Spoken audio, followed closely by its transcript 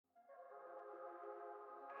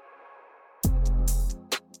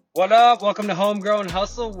What up? Welcome to Homegrown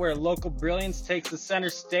Hustle, where local brilliance takes the center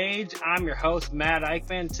stage. I'm your host, Matt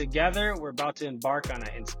Eichmann. Together, we're about to embark on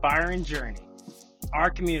an inspiring journey. Our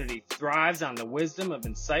community thrives on the wisdom of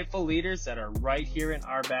insightful leaders that are right here in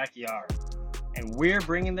our backyard. And we're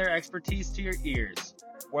bringing their expertise to your ears.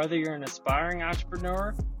 Whether you're an aspiring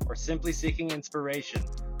entrepreneur or simply seeking inspiration,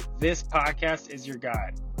 this podcast is your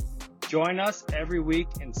guide. Join us every week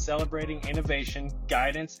in celebrating innovation,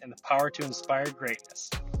 guidance, and the power to inspire greatness.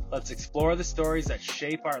 Let's explore the stories that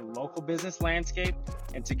shape our local business landscape,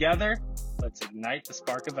 and together, let's ignite the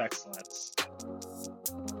spark of excellence.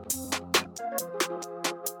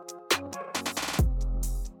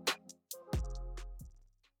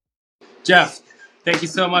 Jeff, thank you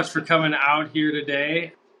so much for coming out here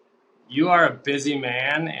today. You are a busy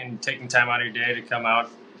man and taking time out of your day to come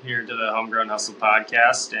out here to the Homegrown Hustle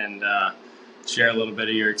podcast and share a little bit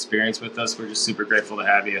of your experience with us. We're just super grateful to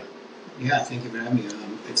have you. Yeah, thank you for having me.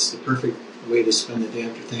 It's the perfect way to spend the day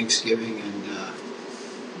after Thanksgiving and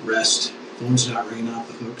rest. Phone's not ringing off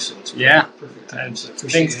the hook, so it's perfect time. So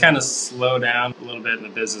things kind of slow down a little bit in the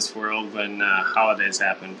business world when holidays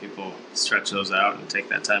happen. People stretch those out and take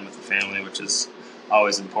that time with the family, which is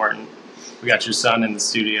always important. We got your son in the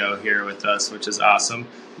studio here with us, which is awesome.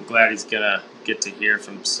 I'm glad he's going to get to hear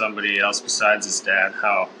from somebody else besides his dad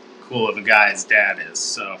how cool of a guy his dad is.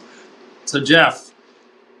 So Jeff,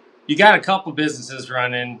 you got a couple businesses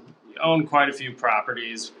running, you own quite a few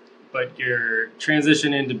properties, but your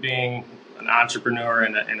transition into being an entrepreneur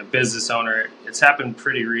and a business owner, it's happened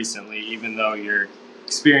pretty recently, even though your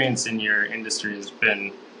experience in your industry has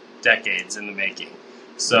been decades in the making.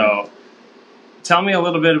 So tell me a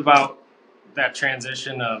little bit about that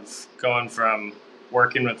transition of going from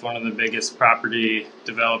working with one of the biggest property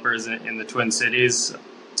developers in the Twin Cities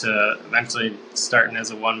to eventually starting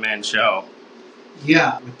as a one-man show.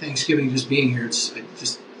 Yeah, with Thanksgiving just being here, I'm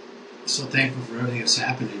just so thankful for everything that's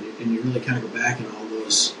happened, and you really kind of go back in all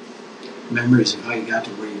those memories of how you got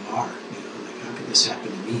to where you are. Like how could this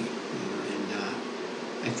happen to me?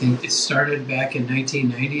 And I think it started back in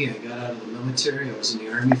 1990. I got out of the military. I was in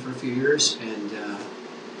the Army for a few years, and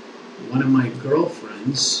one of my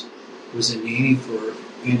girlfriends was a nanny for a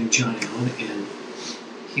guy named John Allen, and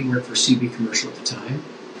he worked for CB Commercial at the time.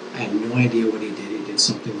 I had no idea what he did. He did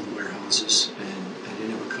something with warehouses, and I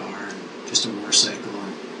didn't have a car, and just a motorcycle.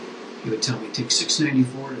 And he would tell me, take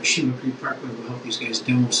 694 to Shima Creek Parkway, we'll help these guys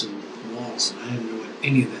demo some walls. And I didn't know what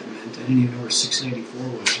any of that meant. I didn't even know where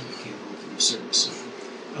 694 was when I came home from the service. So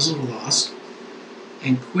I was a little lost.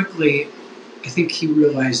 And quickly, I think he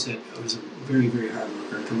realized that I was a very, very hard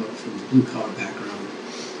worker. I come up from a blue-collar background.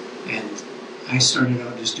 And I started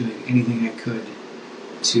out just doing anything I could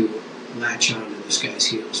to latch on to this guy's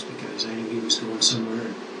heels because I knew he was going somewhere.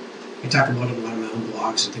 And I talk about it a lot in my own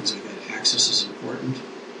blogs and things like that. Access is important.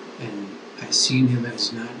 And I seen him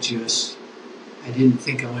as not just, I didn't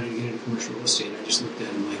think I wanted to get into commercial real estate. I just looked at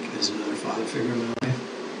him like as another father figure in my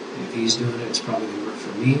life. And if he's doing it, it's probably going to work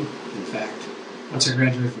for me. In fact, once I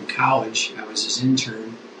graduated from college, I was his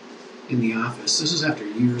intern in the office. This was after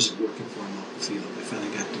years of working for him out in the field. I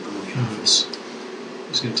finally got to go in the office. I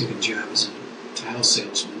was going to take a job as a tile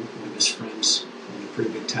salesman. One of his friends owned a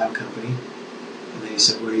pretty big tile company. And then he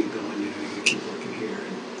said, where are you going? You can keep working here.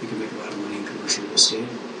 And you can make a lot of money in commercial real estate.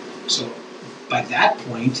 So by that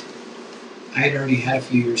point, I had already had a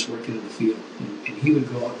few years working in the field. And he would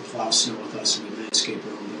go out and plow snow with us. And we'd landscape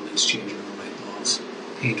our own buildings, change our own light bulbs,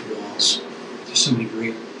 paint walls. There's so many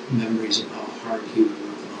great memories of how hard he would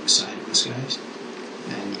work alongside of us guys.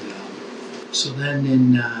 And so then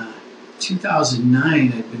in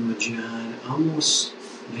 2009, I'd been with John almost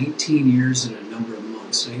 19 years and a number of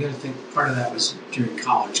months. And I got to think part of that was during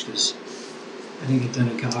college because I didn't get done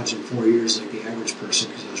in college in 4 years like the average person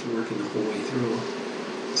because I was working the whole way through.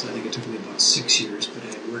 So I think it took me about 6 years, but I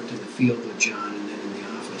had worked in the field with John and then in the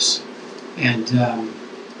office. And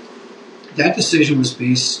that decision was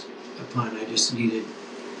based upon I just needed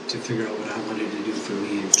to figure out what I wanted to do for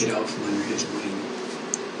me and get out from under his wing.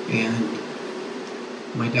 And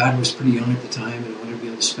my daughter was pretty young at the time, and I wanted to be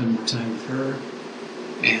able to spend more time with her.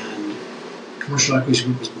 And Commercial Equities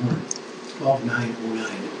Group was born,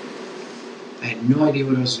 12/9/09. I had no idea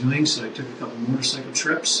what I was doing, so I took a couple motorcycle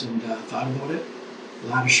trips and thought about it. A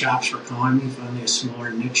lot of shops were calling me, finally a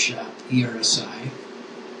smaller niche shop, ERSI.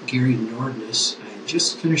 Gary Nordness, I had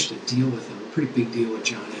just finished a deal with him, a pretty big deal with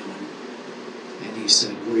John Allen. And he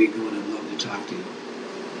said, where are you going? I'd love to talk to you.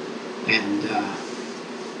 And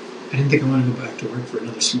I didn't think I wanted to go back to work for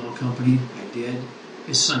another small company. I did.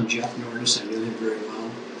 His son, Jeff Nordness, I knew him very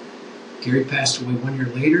well. Gary passed away 1 year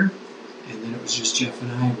later, and then it was just Jeff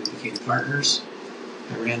and I. We became partners.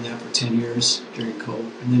 I ran that for 10 years during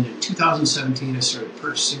COVID. And then in 2017, I started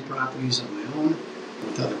purchasing properties on my own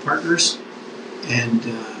with other partners. And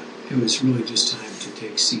it was really just time to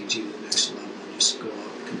take CG to the next level and just go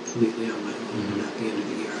out completely on my own and not be under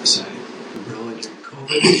the ERSI umbrella during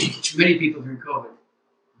COVID, which many people during COVID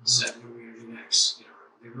said, what are we going to do next? You know,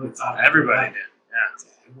 they really thought about Everybody did,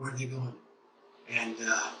 yeah. Where are they going? And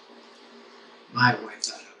my wife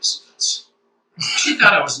thought I was nuts. She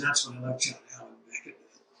thought I was nuts when I left John Allen back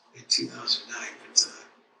in 2009, but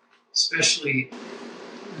especially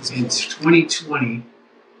in 2020,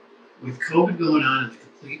 with COVID going on and the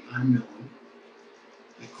complete unknown,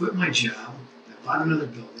 I quit my job. I bought another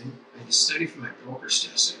building. I had to study for my broker's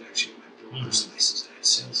test. I had actually my broker's license. I had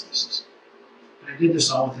sales license. And I did this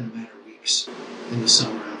all within a matter of weeks in the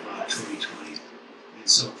summer of 2020. And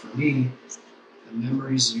so for me, the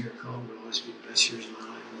memories in year code would always be the best years of my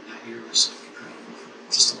life. And that year was like incredible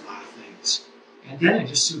for just a lot of things. And then I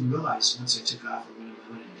just soon realized once I took off and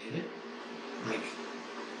went and did it, like,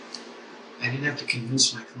 I didn't have to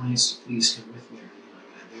convince my clients to please come with me or anything like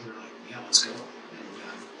that. They were like, yeah, let's go.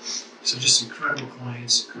 And so just incredible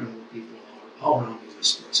clients, incredible people all around me in the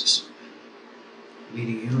sports system. And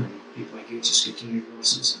meeting you and people like you just continue to grow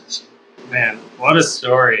since then. So. Man, what a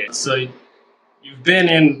story. So you've been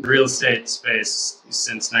in real estate space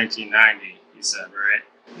since 1990, you said, right?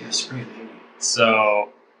 Yeah, spring of 90. So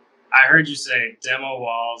I heard you say demo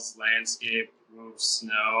walls, landscape, remove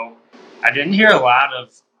snow. I didn't hear a lot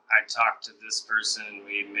of, I talked to this person and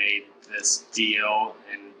we made this deal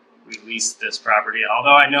and we leased this property,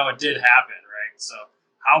 although I know it did happen, right? So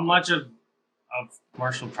how much of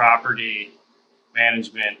commercial property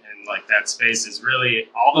management and like that space is really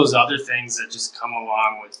all those other things that just come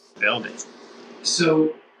along with building?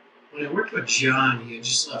 So when I worked with John, he had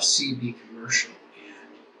just left CB Commercial,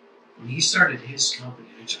 and when he started his company,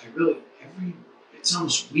 it's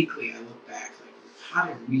almost weekly I look back, like, how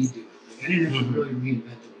did we do it? Like, I didn't have to really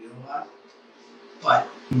reinvent the wheel a lot, but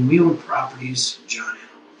when we owned properties, John Allen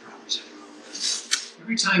owned properties,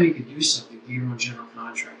 every time you could do something, be your own general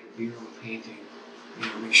contractor, be your own painting,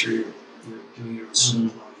 make sure you're doing your own snow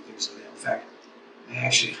plowing, things like that. In fact, I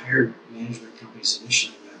actually hired management companies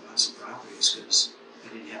initially when I bought some properties because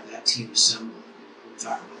I didn't have that team assembled. We'll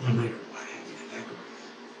talk about that later, why I had to get that going.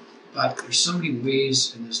 But there's so many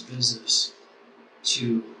ways in this business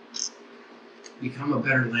to become a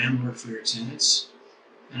better landlord for your tenants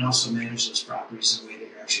and also manage those properties in a way that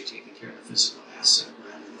you're actually taking care of the physical asset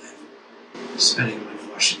rather than spending money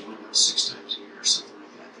washing windows 6 times a year or something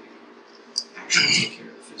like that. That you actually take care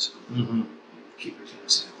of the physical and keep your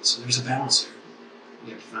tenants happy. So there's a balance there.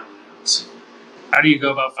 You have to find that out. So how do you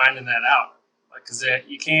go about finding that out? Like, because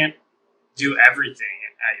you can't do everything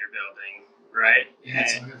at your building, right? Yeah,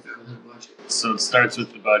 it's all got to fit within a budget. So it starts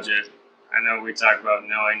with the budget. I know we talk about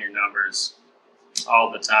knowing your numbers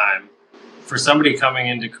all the time. For somebody coming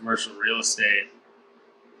into commercial real estate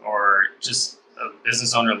or just a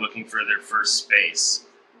business owner looking for their first space,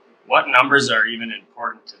 what numbers are even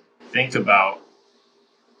important to think about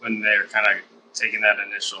when they're kind of taking that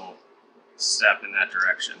initial step in that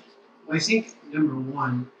direction? Well, I think number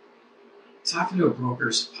one, talking to a broker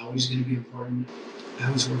is always going to be important.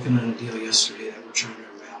 I was working on a deal yesterday that we're trying to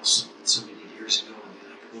unravel somebody did years ago, and they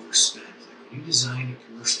like overspent. Like when you design a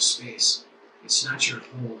commercial space, it's not your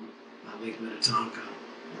home on Lake Minnetonka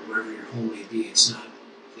or wherever your home may be. It's not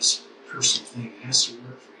this personal thing. It has to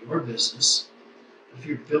work for your business. If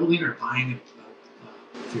you're building or buying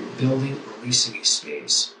if you're building or leasing a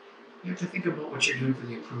space, you have to think about what you're doing for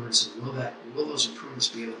the improvements and will those improvements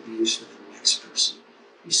be able to be used for the next person?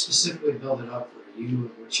 You specifically build it up for you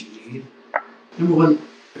and what you need. Number one,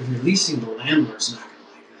 if you're leasing, the landlord's not going to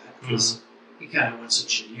like that because he kind of wants a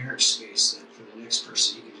generic space that for the next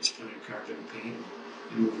person you can just put in carpet and paint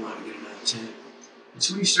and move on and get another tenant. And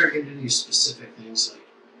so when you start getting into these specific things, like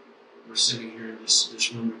we're sitting here in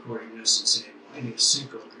this room recording this and saying, well, I need a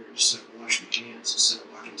sink over here just so I can wash my hands instead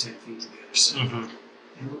of walking 10 feet to the other side.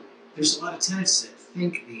 And there's a lot of tenants that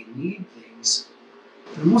think they need things.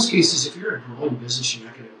 But in most cases, if you're a growing business, you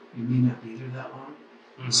may not be there that long.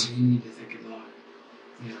 So you need to think about,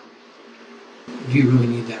 do you really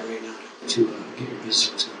need that right now to get your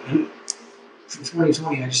business going? And from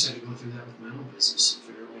 2020, I just had to go through that with my own business and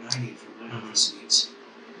figure out what I need for my office needs.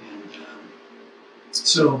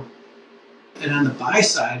 And on the buy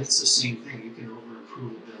side, it's the same thing. You can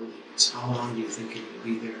over-improve a building. It's how long do you think you're going to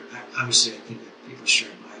be there? Obviously, I think that people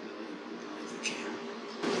should buy a building if they can.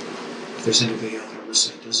 If there's anybody out there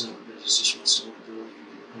listening that doesn't have a business, just wants to own a building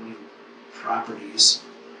and owning properties,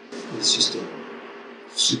 it's just a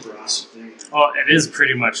super awesome thing. Well, it is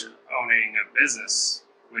pretty much owning a business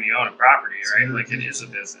when you own a property, right? Like it is a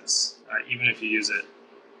business, even if you use it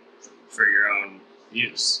for your own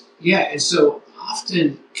use. Yeah, and so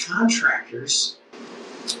often contractors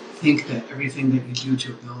think that everything that you do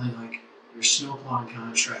to a building, like your snowplowing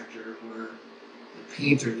contractor or the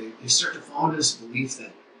painter, they start to fall into this belief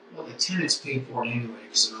that, well, the tenants pay for it anyway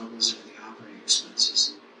because it all goes into the operating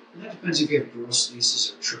expenses. And that depends if you have gross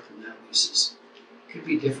leases or triple net leases. It could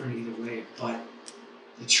be different either way, but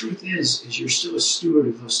the truth is you're still a steward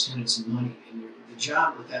of those tenants' money, and the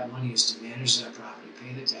job with that money is to manage that property,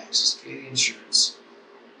 pay the taxes, pay the insurance,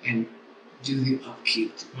 and do the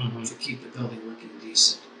upkeep to keep the building looking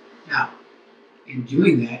decent. Now, in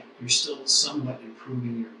doing that, you're still somewhat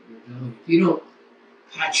improving your building. If you don't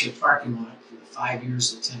patch your parking lot for the 5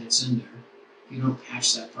 years the tenant's in there, if you don't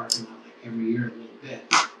patch that parking lot like every year a little bit,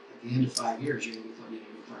 at the end of 5 years, you're going to be putting in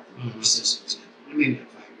a new parking lot, just as an example. It may not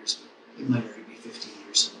 5 years, but it might already be 15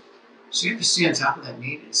 years old. So you have to stay on top of that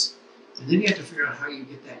maintenance. And then you have to figure out how you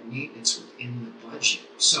get that maintenance within the budget.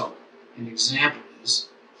 So an example is,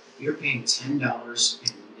 if you're paying $10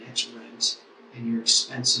 in net rent and your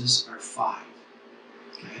expenses are $5,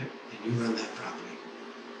 okay, and you run that property.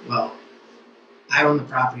 Well, I own the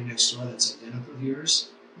property next door that's identical to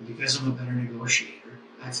yours, and because I'm a better negotiator,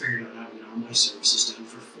 I figured out how to get all my services done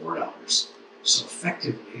for $4. So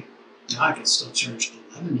effectively, now I can still charge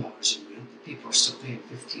 $11 in rent, but people are still paying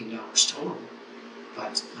 $15 total,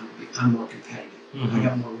 but I'm more competitive. I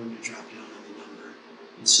got more room to drop down on the number.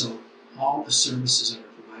 And so all the services that are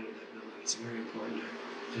provided in that building, it's very important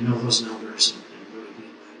to know those numbers and really be in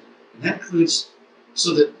line. And that includes,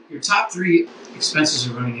 so that your top 3 expenses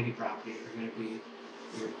of running any property are going to be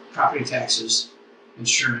your property taxes,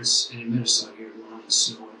 insurance, and in Minnesota, your lawn and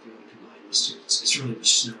snow, if you want to combine those two. It's really the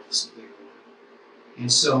snow is the bigger one.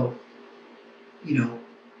 And so, you know,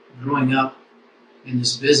 growing up in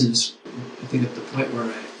this business, I think at the point where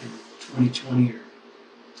in 2020 or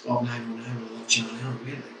 12/9/09, when I left John Allen,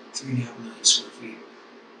 we had like 3.5 million square feet.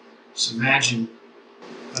 So imagine.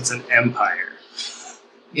 That's an empire.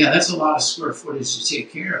 Yeah, that's a lot of square footage to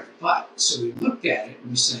take care of. But, so we looked at it and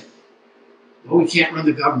we said, well, we can't run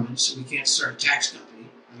the government, so we can't start a tax company.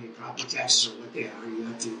 I mean, property taxes are what they are. You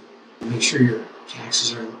have to make sure your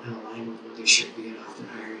taxes are in line with what they should be, and often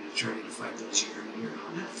hire an attorney to fight those year in and year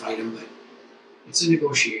out. Not fight them, but it's a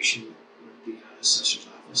negotiation with the assessor's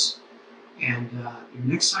office. And your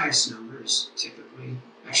next highest number is typically,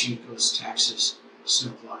 actually it goes taxes,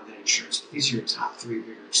 snowplow, and then insurance. But these are your top 3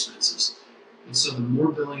 bigger expenses. And so the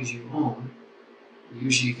more buildings you own,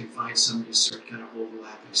 usually you can find somebody to start kind of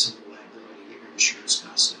overlapping some of the liability, get your insurance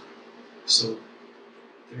costs down. So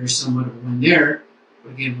there's somewhat of a win there.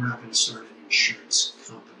 But again, we're not going to start an insurance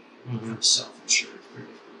company and become self-insured. It's pretty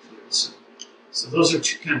difficult to do. So those are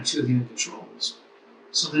two of the uncontrollables.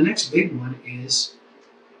 So the next big one is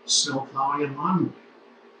snow plowing and lawn mowing.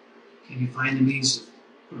 Can you find the means to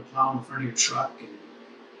put a plow in front of your truck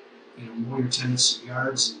and mow your tenants'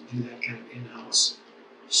 yards and do that kind of in-house?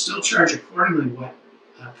 Still charge accordingly what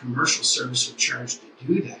a commercial service would charge to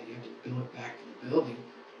do that. You have to bill it back to the building,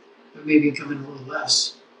 but maybe come in a little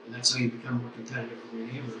less, and that's how you become more competitive with your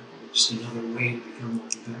neighbor. Just another way to become more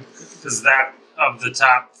competitive. Because that, of the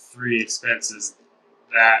top 3 expenses,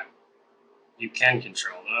 that you can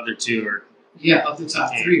control. The other 2 are... Yeah, of the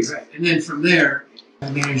top 3, right. And then from there,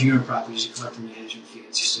 managing your own properties, you collect a management fee.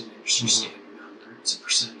 It's just an industry standard number. It's a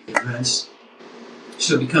percentage of rents.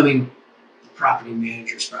 So becoming a property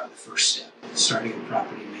manager is probably the first step, starting a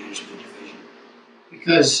property management division.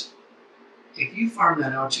 Because if you farm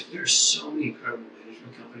that out, there are so many incredible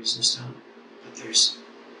management companies in this town, but there's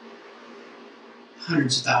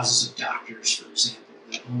hundreds of thousands of doctors, for example,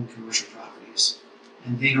 that own commercial properties,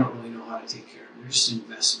 and they don't really know how to take care of them. They're just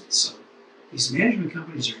investments. So these management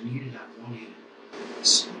companies are needed on one hand.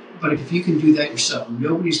 But if you can do that yourself,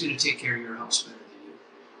 nobody's going to take care of your house better than you.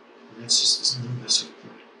 And that's just the best way to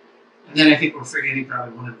put it. And then I think we're forgetting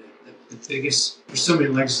probably one of the biggest, there's so many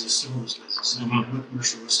legs of the stool in this business. I mean, I'm a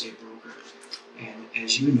commercial real estate broker. And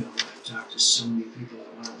as you know, I've talked to so many people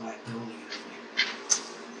that want to buy a building, and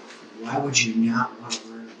I'm like, why would you not want to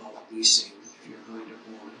learn about leasing if you're going to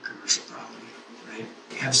own a commercial property, right?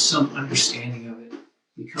 Have some understanding of it.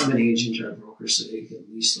 Become an agent or a broker so that you can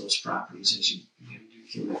lease those properties as you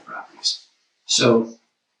accumulate properties. So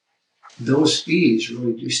those fees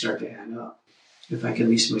really do start to add up. If I can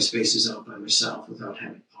lease my spaces out by myself without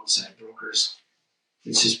having outside brokers,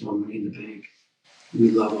 it's just more money in the bank.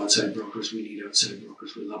 We love outside brokers. We need outside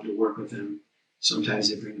brokers. We love to work with them. Sometimes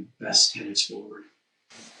they bring the best tenants forward.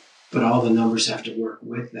 But all the numbers have to work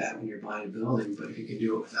with that when you're buying a building. But if you can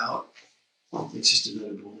do it without, it's just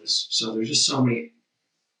another bonus. So there's just so many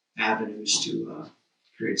avenues to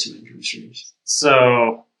create some income streams.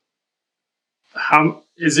 So, how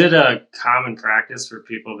is it a common practice for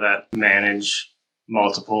people that manage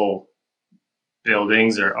multiple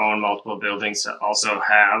buildings or own multiple buildings to also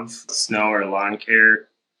have snow or lawn care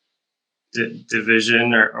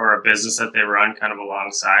division or a business that they run kind of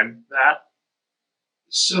alongside that?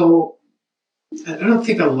 So I don't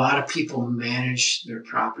think a lot of people manage their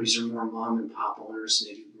properties. They're more mom and pop owners, and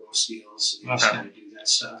they do gross deals and they just kind of do that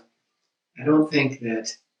stuff. I don't think that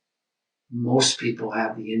most people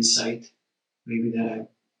have the insight maybe that I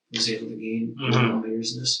was able to gain in all my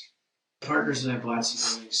years in this. Partners and I bought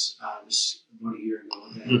some buildings this about a year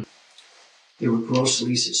ago. They were gross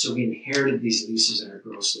leases, so we inherited these leases that are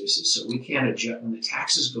gross leases. So we can't adjust when the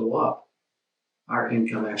taxes go up. Our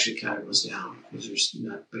income actually kind of goes down because there's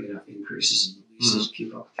not big enough increases in the leases to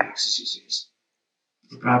keep up with taxes these days.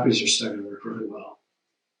 The properties are starting to work really well.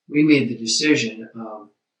 We made the decision of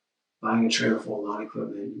buying a trailer full of lawn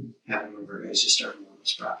equipment and having one of our guys just start mowing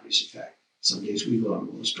those properties. In fact, some days we go out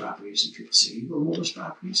and mow those properties, and people say, "You go mow those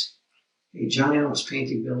properties?" Hey, Johnny, I was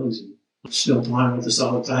painting buildings and snow plowing with us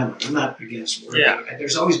all the time. I'm not against work. Yeah.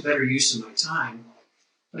 There's always better use of my time.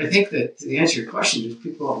 But I think that to answer your question, if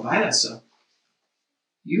people don't buy that stuff,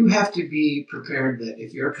 you have to be prepared that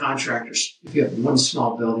if you're a contractor, if you have one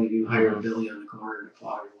small building, you hire a Billy on the corner to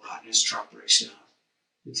plow your lot and his truck breaks down.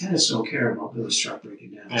 The tenants don't care about Billy's truck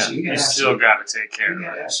breaking down. Yeah, so you still got to take care of it. You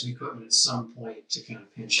got to have some equipment at some point to kind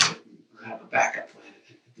of pinch it or have a backup plan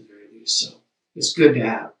at the very least. So it's good to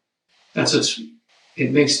have.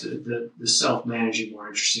 It makes the self-managing more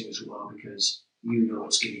interesting as well because you know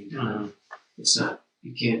what's getting done. It's not,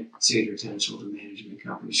 you can't say to your tenants, well, the management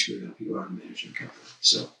company screwed up. You are the management company.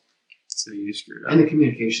 So you screwed up. And the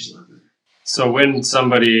communication's a lot better. So when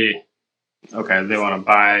somebody, they want to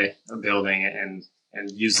buy a building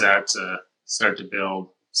and use that to start to build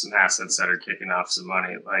some assets that are kicking off some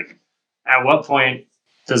money, like at what point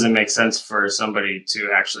does it make sense for somebody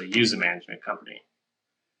to actually use a management company?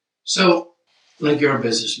 So, like you're a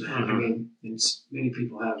businessman. I mean, many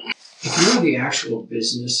people have. If you're the actual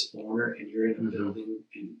business owner and you're in a building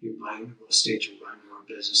and you're buying real estate, you're running your own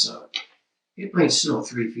business out, it might snow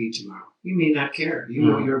 3 feet tomorrow. You may not care. You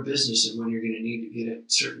know your business and when you're going to need to get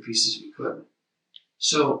at certain pieces of equipment.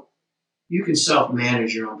 So you can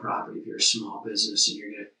self-manage your own property if you're a small business and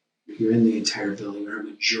you're in the entire building or a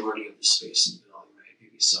majority of the space in the building, right?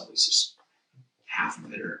 Maybe sublease is half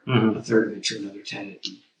of it or a third of it to another tenant.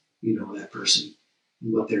 And you know that person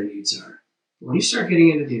and what their needs are. But when you start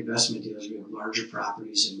getting into the investment deals, you have larger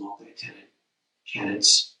properties and multi-tenant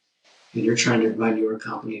tenants, and you're trying to run your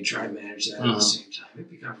company and try to manage that at the same time,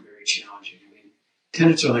 it becomes very challenging. I mean,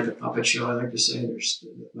 tenants are like a puppet show, I like to say. There's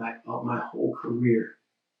my whole career,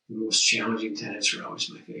 the most challenging tenants are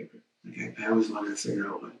always my favorite. Like I always wanted to figure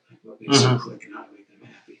out what makes them click and how to make them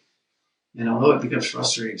happy. And although it becomes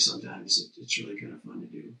frustrating sometimes, it's really kind of fun to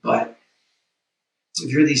do. But if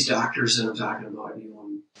you're these doctors that I'm talking about and you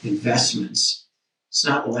own investments, it's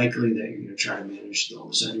not likely that you're going to try to manage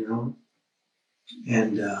those on your own.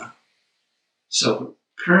 And so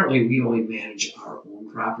currently we only manage our own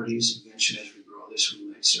properties. Eventually, as we grow this, we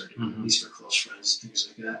might start doing at least for close friends, things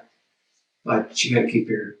like that. But you got to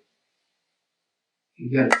figure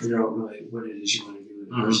out really what it is you want to do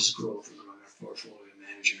versus growth and growing a portfolio and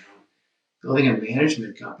managing your own. Building a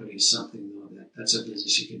management company is something, though, that's a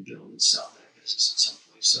business you can build and sell that business at some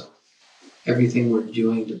point. So everything we're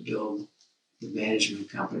doing to build the management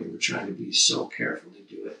company, we're trying to be so careful to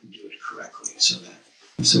do it and do it correctly so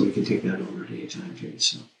that somebody can take that over at any time period.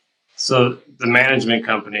 So the management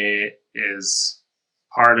company is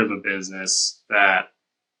part of a business that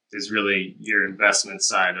is really your investment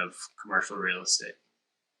side of commercial real estate.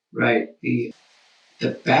 Right. The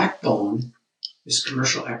backbone is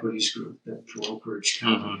Commercial Equities Group, the brokerage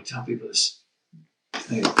company. I tell people this.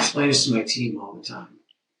 I explain this to my team all the time.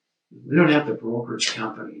 We don't have the brokerage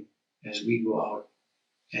company as we go out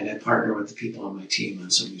and I partner with the people on my team on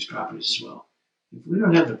some of these properties as well. If we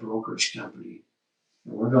don't have the brokerage company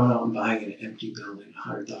and we're going out and buying an empty building,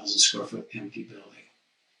 100,000 square foot empty building,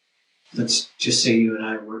 let's just say you and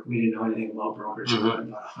I, we didn't know anything about brokerage. We bought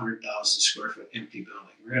about 100,000 square foot empty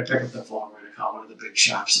building. We're going to pick up the phone. We're going to call one of the big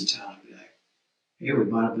shops in town and be like, hey, we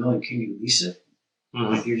bought a building. Can you lease it?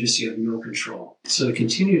 Like you have no control. So to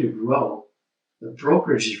continue to grow, the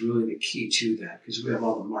brokerage is really the key to that because we have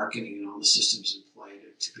all the marketing and all the systems in play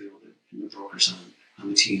to be able to, and the brokers on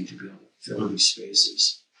the team to be able to fill these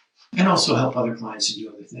spaces and also help other clients and do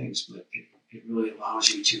other things. But it really allows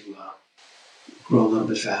you to grow a little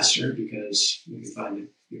bit faster because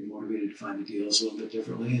you're motivated to find the deals a little bit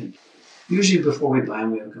differently. And usually before we buy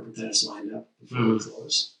them, we have a couple of tenants lined up before we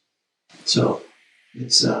close. So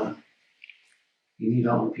it's you need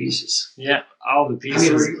all the pieces. Yeah, all the pieces.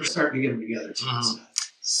 I mean, we're starting to get them together too. Mm-hmm.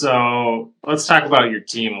 So let's talk about your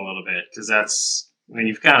team a little bit, because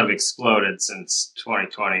you've kind of exploded since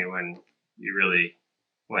 2020 when you really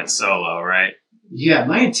went solo, right? Yeah,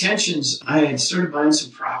 my intentions, I had started buying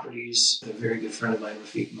some properties. A very good friend of mine,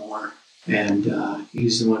 Rafik Moore, and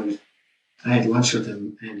he's the one who, I had lunch with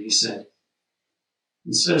him, and he said,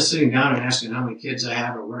 instead of sitting down and asking how many kids I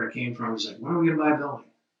have or where I came from, he's like, when are we going to buy a building?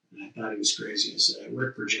 And I thought he was crazy. I said, I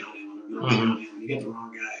work for John Allen. I'm not John Allen. You got the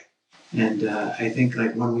wrong guy. And I think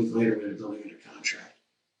like 1 week later, we had a building under contract.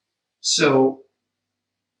 So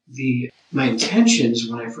my intentions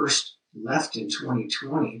when I first left in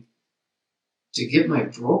 2020 to get my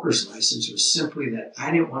broker's license was simply that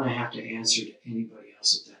I didn't want to have to answer to anybody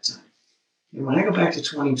else at that time. And when I go back to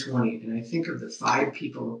 2020 and I think of the 5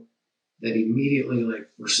 people that immediately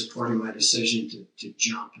were supporting my decision to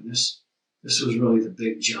jump, and this was really the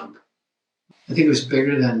big jump. I think it was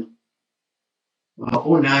bigger than,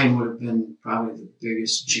 well, 09 would have been probably the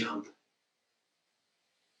biggest jump,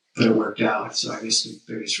 but it worked out. So I guess the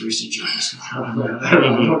biggest recent jump is, I don't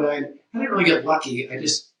know, 09. I didn't really get lucky.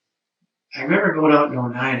 I remember going out in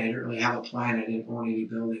 09, I didn't really have a plan. I didn't own any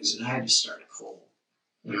buildings, and I had to start cold.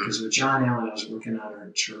 Because with John Allen, I was working on our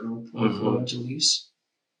internal portfolio to lease.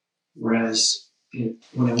 Whereas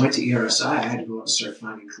when I went to ERSI, I had to go out and start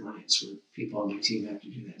finding clients where people on my team have to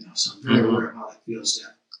do that now. So I'm very aware of how that feels to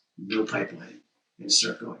have no pipeline and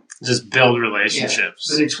start going. Just build relationships.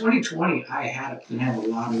 Yeah. But in 2020, I had a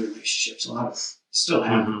lot of relationships, still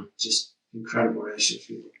have just incredible relationships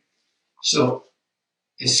with people. So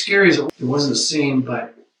as scary as it wasn't the same,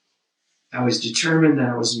 but I was determined that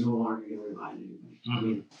I was no longer going to rely on anybody. I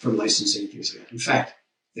mean, for licensing and things like that. In fact,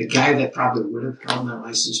 the guy that probably would have held my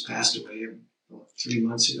license passed away 3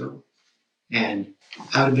 months ago. And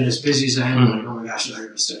I would have been as busy as I am, like, oh my gosh, I'm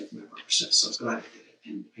going to study for my broker's test. So I was glad I did it.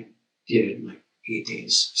 And I did it in like 8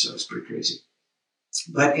 days. So it was pretty crazy.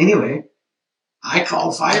 But anyway, I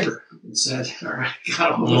called Fiverr and said, all right,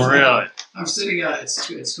 got a hold of Really? I'm sitting it's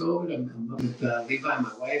COVID. I'm with Levi,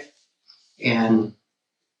 my wife. And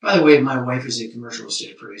by the way, my wife is a commercial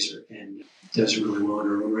estate appraiser and does really well in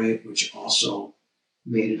her own right, which also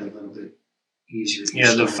made it a little bit easier.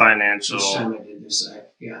 The financial. Each time I did this,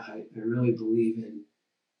 I really believe in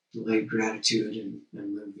delayed gratitude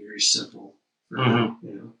and live very simple. I had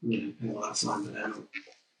a lot of fun, but I don't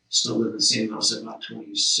still live in the same house I bought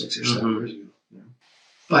 26 or 7 years ago.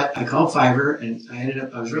 But I called Fiverr, and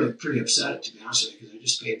I was really pretty upset, to be honest with you, because I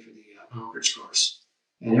just paid for the brokerage course.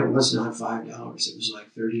 And it was not $5. It was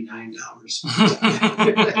like $39.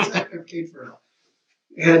 I paid for it.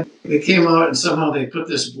 And they came out and somehow they put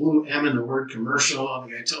this blue M in the word commercial.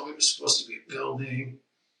 And the guy told me it was supposed to be a building.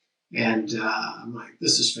 And I'm like,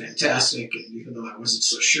 this is fantastic. And even though I wasn't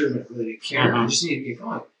so sure, but I really didn't care. I just needed to get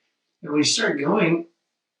going. And when you start going,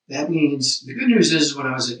 that means the good news is when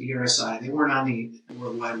I was at ERSI, they weren't on the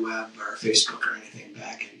World Wide Web or Facebook or anything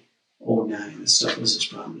back in 2009. This stuff wasn't as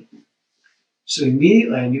prominent. So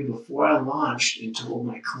immediately I knew before I launched and told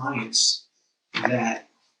my clients that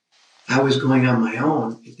I was going on my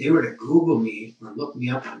own. If they were to Google me or look me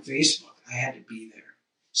up on Facebook, I had to be there.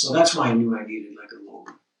 So that's why I knew I needed like a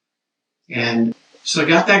logo. And so I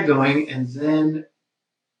got that going. And then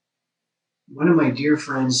one of my dear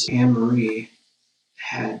friends, Anne Marie,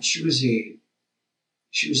 she was in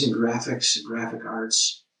graphics and graphic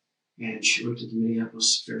arts. And she worked at the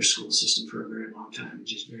Minneapolis Fair School System for a very long time, and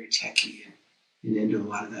just very techy and into a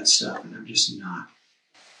lot of that stuff, and I'm just not.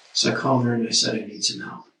 So I called her and I said, I need some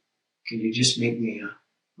help. Can you just make me a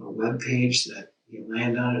web page that you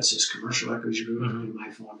land on? It says Commercial Equity Group and my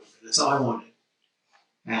phone number. That's all I wanted.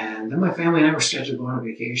 And then my family and I were scheduled to go on a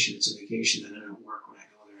vacation. It's a vacation that I don't work when I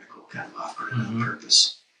go there. I go kind of off grid on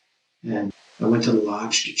purpose. And I went to the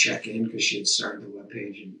lodge to check in because she had started the web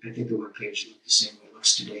page, and I think the web page looked the same way it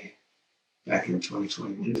looks today. Back in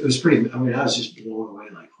 2020. It was pretty, I was just blown away,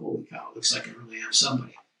 like, holy cow, it looks like I really am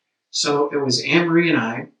somebody. So it was Anne-Marie and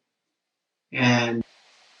I, and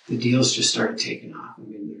the deals just started taking off. I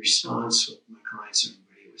mean, the response with my clients and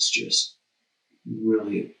everybody was just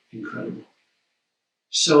really incredible.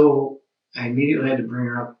 So I immediately had to bring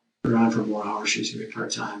her on for more hours. She was very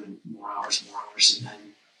part-time, and more hours. And then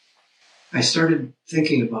I started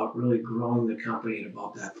thinking about really growing the company at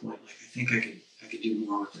about that point. Like, I think I could do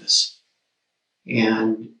more with this.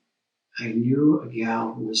 And I knew a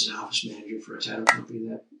gal who was an office manager for a title company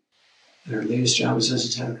that her latest job was as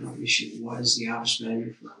a title company. She was the office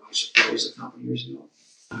manager for my wife's employees a couple of years ago.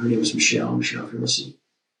 Her name was Michelle Ferguson.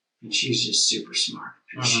 And she's just super smart.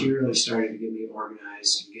 And she really started to get me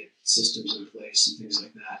organized and get systems in place and things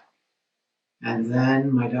like that. And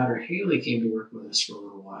then my daughter Haley came to work with us for a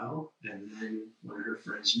little while. And then one of her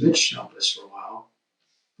friends, Mitch, helped us for a while.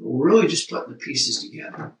 But we're really just putting the pieces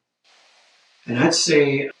together. And I'd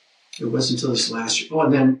say it wasn't until this last year. Oh,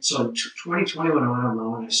 and then, so in 2020, when I went on my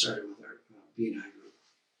own, I started with our B&I group,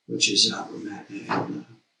 which is where Matt and I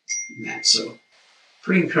met. So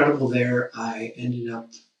pretty incredible there. I ended up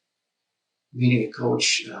meeting a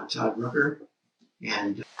coach, Todd Rooker,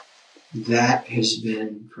 and that has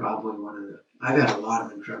been probably one of the, I've had a lot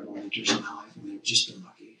of incredible mentors in my life, and they've just been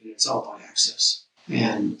lucky. And it's all about access.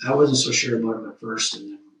 And I wasn't so sure about him at first,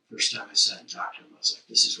 and then the first time I sat and talked to him, I was like,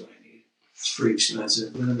 this is what I need. It's pretty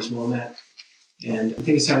expensive. Learn as well, Matt. And I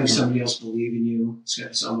think it's having somebody else believe in you.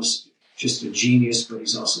 It's almost just a genius, but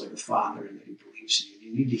he's also like a father, and that he believes in you.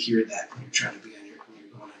 You need to hear that when you're trying to be when you're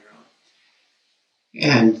going on your own.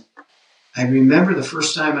 And I remember the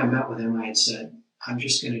first time I met with him, I had said, I'm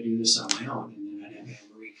just going to do this on my own. And then I'd have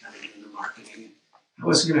Anne-Marie kind of doing the marketing. And I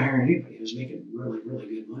wasn't going to hire anybody. I was making really, really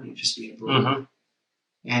good money just being a broker. Mm-hmm.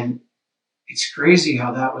 And it's crazy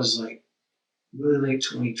how that was like really late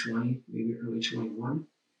 2020, maybe early 21.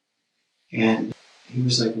 And he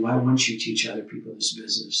was like, why wouldn't you teach other people this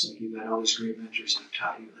business? Like, you've got all these great mentors that have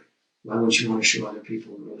taught you. Like, why wouldn't you want to show other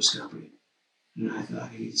people and grow this company? And I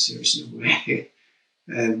thought, there's no way.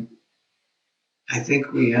 And I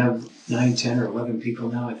think we have 9, 10, or 11 people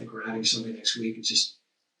now. I think we're adding somebody next week.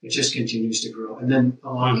 It just continues to grow. And then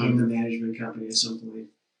along came the management company at some point,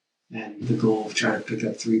 and the goal of trying to pick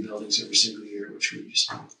up 3 buildings every single year, which we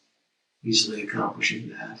just easily accomplishing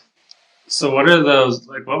that. So what are those,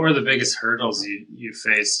 like, what were the biggest hurdles you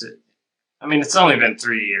faced? I mean, it's only been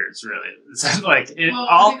 3 years, really. It's like it well,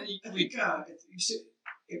 all. I think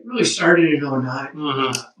it really started in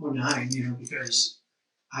 09, because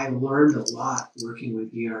I learned a lot working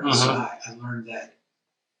with ERSI. I learned that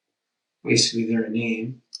basically they're a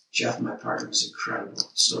name. Jeff, my partner, was incredible,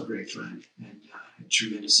 still a great friend, and had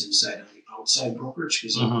tremendous insight on the outside brokerage.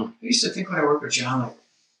 Because I used to think when I worked with John, like,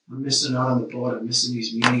 I'm missing out on the boat. I'm missing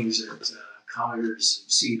these meetings at Colliers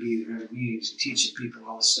and CB. They're having meetings and teaching people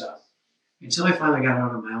all this stuff. Until I finally got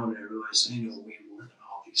out on my own and I realized I know way more than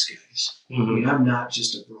all these guys. I mean, I'm not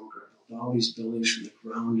just a broker. I built all these buildings from the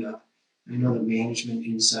ground up. I know the management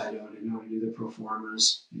inside out. I know how to do the pro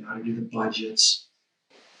formas. I know how to do the budgets.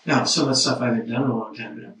 Now, some of the stuff I haven't done in a long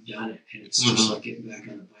time, but I've done it. And it's just like getting back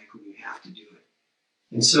on the bike when you have to do it.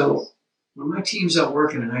 And so when my team's out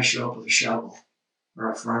working and I show up with a shovel or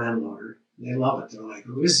a front end loader, they love it. They're like,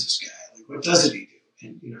 who is this guy? Like, what doesn't he do?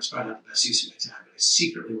 And, it's probably not the best use of my time, but I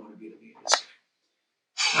secretly want to be the maintenance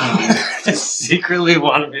guy. I secretly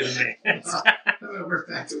want to be the maintenance guy. We're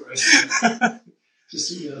back to what I said.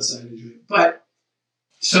 Just on the other side of it. But,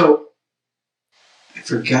 so, I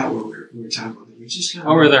forgot what we were talking about. We just kind of,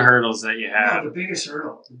 what were the hurdles that you had? Yeah, the biggest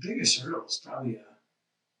hurdle is probably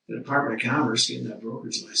the Department of Commerce getting that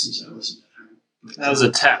brokerage license. That wasn't that hard. But, that was a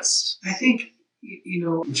test. I think,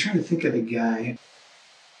 I'm trying to think of the guy.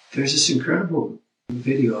 There's this incredible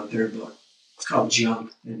video out there about, it's called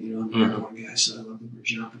Jump. And, I'm the one guy, so I love the word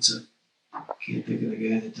Jump. I can't think of the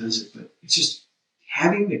guy that does it, but it's just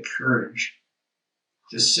having the courage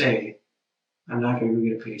to say, I'm not going to go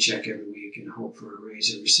get a paycheck every week and hope for a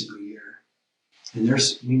raise every single year. And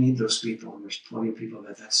we need those people, and there's plenty of people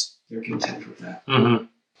they're content with that.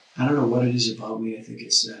 I don't know what it is about me. I think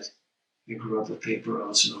it's that I grew up with paper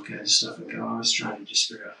routes and all kinds of stuff. Like, I was trying to just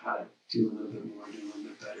figure out how to do a little bit more, do a little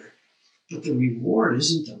bit better. But the reward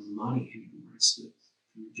isn't the money anymore. It's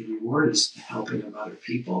the reward is the helping of other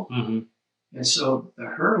people. And so the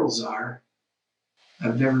hurdles are,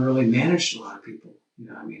 I've never really managed a lot of people. In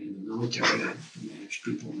the military, I managed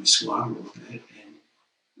people in my squad a little bit,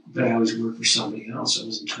 but I always worked for somebody else. I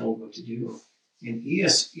wasn't told what to do. And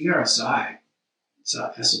ERSI, it's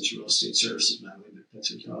Essence Real Estate Services, by the way, but that's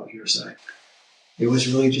what we call it, ERSI. It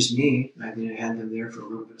was really just me. I had them there for a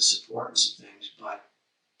little bit of support and some things, but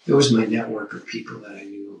it was my network of people that I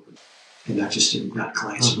knew, and not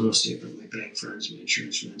clients in real estate, but my bank friends, my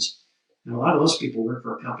insurance friends. And a lot of those people work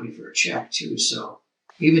for a company for a check too. So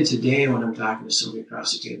even today, when I'm talking to somebody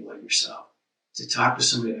across the table like yourself, to talk to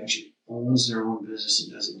somebody that actually owns their own business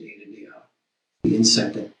and does it day in, day out, the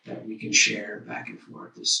insight that we can share back and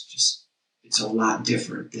forth is just, it's a lot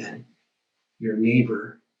different than your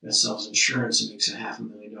neighbor that sells insurance and makes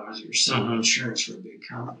 $500,000 a year selling insurance for a big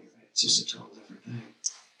company, right? It's just a total different thing.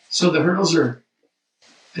 So the hurdles are,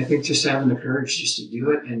 I think, just having the courage just to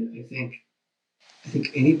do it. And I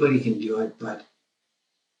think anybody can do it, but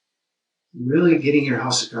really getting your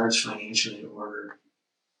house of cards financially in order,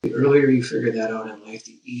 the earlier you figure that out in life,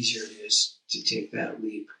 the easier it is to take that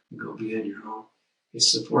leap and go beyond your home.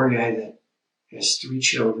 It's the poor guy that has 3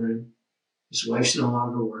 children His wife's no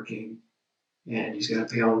longer working, and he's got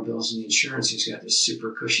to pay all the bills and the insurance. He's got this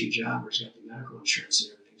super cushy job where he's got the medical insurance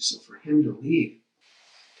and everything. So for him to leave,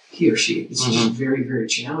 he or she, it's just very, very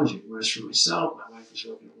challenging. Whereas for myself, my wife was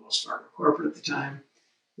working at Wells Fargo corporate at the time.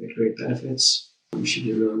 We had great benefits. She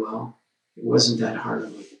did really well. It wasn't that hard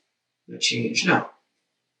of a change. Now,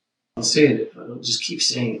 I'll say it. I'll just keep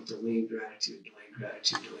saying it. Delayed gratitude, delayed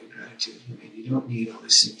gratitude, delayed gratitude. I mean, you don't need all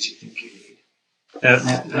these things you think you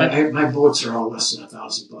need. My boats are all less than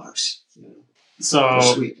 $1,000. You know,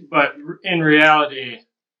 so, but in reality,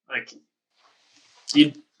 like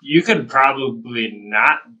you could probably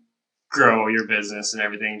not grow your business and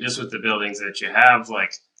everything just with the buildings that you have.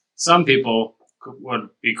 Like some people would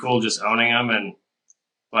be cool just owning them and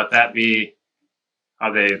let that be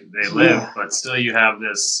how they live, but still you have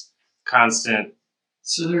this constant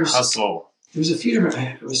hustle. There's a few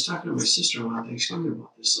different. I was talking to my sister-in-law on Thanksgiving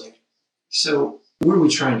about this. Like, so where are we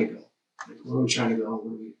trying to go? Like, where are we trying to go?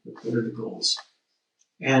 What are the goals?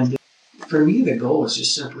 And for me, the goal is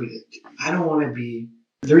just simply that I don't want to be.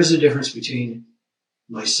 There is a difference between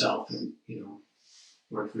myself and,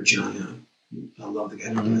 work for John Young. I love the guy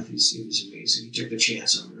to death. He was amazing. He took the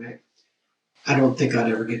chance on me, right? I don't think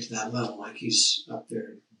I'd ever get to that level. Like he's up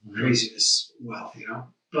there, craziness wealth,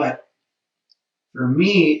 But for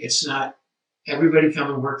me, it's not everybody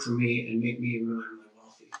come and work for me and make me really, really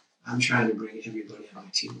wealthy. I'm trying to bring everybody on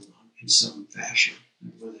my team along in some fashion.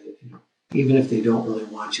 Whether, even if they don't really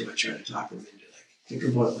want to, I try to talk them into think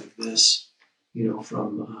about it like this,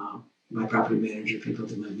 from my property manager people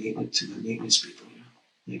to my maintenance people,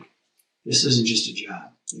 like this isn't just a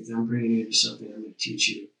job. Like I'm bringing you into something. I'm going to teach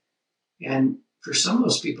you. And for some of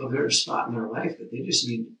those people, they're at a spot in their life that they just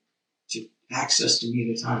need to access to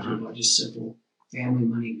me to talk to them about just simple family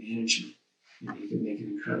money management. And you can make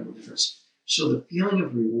an incredible difference. So the feeling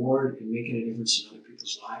of reward and making a difference in other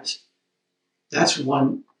people's lives, that's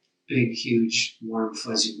one big, huge, warm,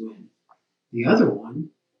 fuzzy win. The other one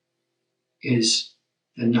is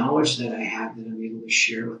the knowledge that I have that I'm able to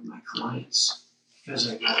share with my clients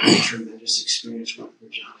because I got a tremendous experience working for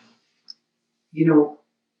John.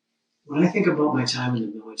 When I think about my time in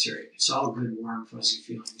the military, it's all good, warm, fuzzy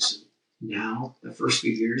feelings. And now, the first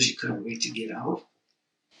few years, you couldn't wait to get out.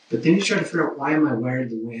 But then you try to figure out why am I wired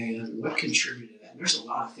the way I am and what contributed to that. And there's a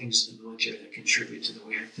lot of things in the military that contribute to the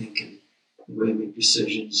way I think and the way I make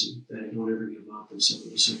decisions and that I don't ever give up on some of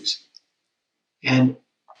those things. And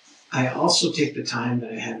I also take the time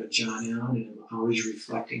that I had with John Allen and I'm always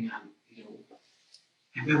reflecting on,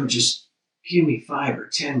 I remember just give me 5 or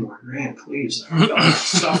 10 more grand, please. I felt like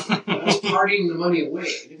suffering. I was partying the money away.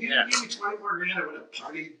 And if you gave me 20 more grand, I would have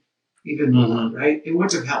partied even more, right? It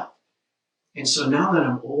wouldn't have helped. And so now that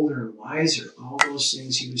I'm older and wiser, all those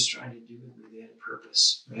things he was trying to do with me, they had a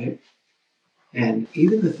purpose, right? And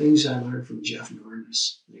even the things I learned from Jeff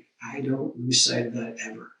Norris, like I don't lose sight of that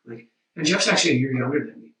ever. And Jeff's actually a year younger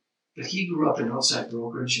than me, but he grew up in outside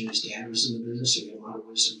brokerage and his dad was in the business, so he had a lot of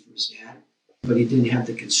wisdom from his dad. But he didn't have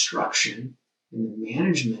the construction and the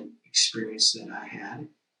management experience that I had.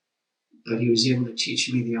 But he was able to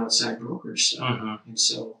teach me the outside brokerage stuff. And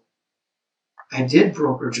so I did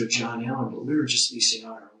brokerage with John Allen, but we were just leasing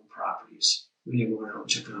out our own properties. We never went out and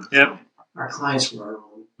took on a client. Our clients were our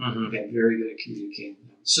own. We got very good at communicating with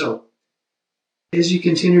them. So as you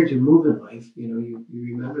continue to move in life, you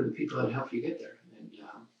remember the people that helped you get there.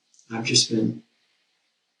 And I've just been,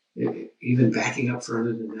 even backing up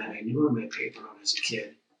further than that, I knew on my paper when I was a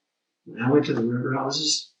kid, when I went to the river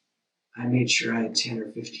houses, I made sure I had 10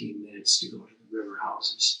 or 15 minutes to go to the river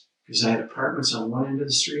houses because I had apartments on one end of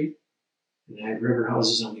the street and I had river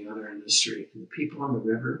houses on the other end of the street. And the people on the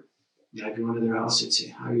river, when I'd go into their house, they'd say,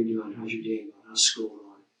 how you doing? How's your day going? How's school going?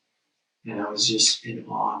 And I was just in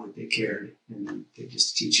awe that they cared and they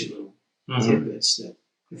just teach you little tidbits that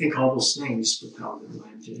I think all those things propel their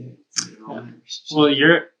life today. It all matters.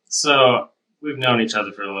 So we've known each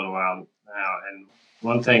other for a little while now, and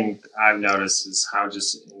one thing I've noticed is how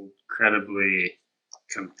just incredibly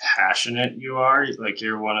compassionate you are. Like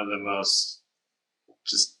you're one of the most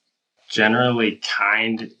just generally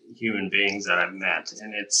kind human beings that I've met,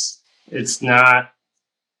 and it's not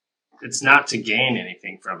to gain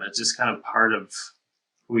anything from it. It's just kind of part of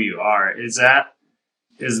who you are. Is that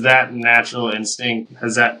natural instinct?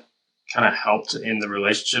 Has that kind of helped in the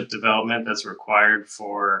relationship development that's required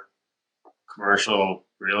for commercial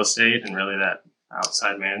real estate and really that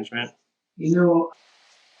outside management? I don't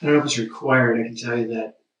know if it's required. I can tell you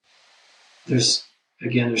that there's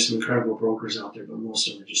some incredible brokers out there, but most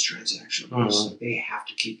of them are just transactional. So they have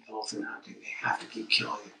to keep elephant hunting. They have to keep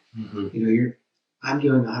killing it. I'm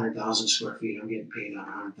doing 100,000 square feet. I'm getting paid on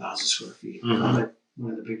 100,000 square feet. I'm at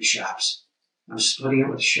one of the big shops. I'm splitting it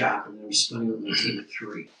with the shop, and then I'm splitting it with my team of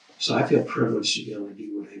 3. So I feel privileged to be able to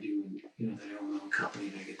do what I do, and that I own my own company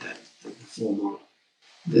and I get that the full amount.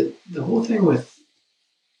 The whole thing with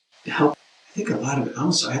help, I think a lot of it.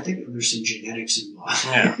 Also, I think there's some genetics involved.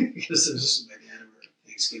 Yeah. Because this is my dad over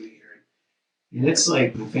Thanksgiving here, and it's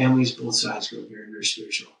like my family's both sides grew up very, very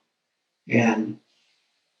spiritual, and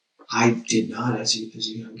I did not as a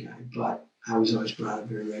young guy, but I was always brought up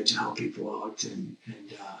very right to help people out and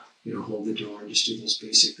hold the door and just do those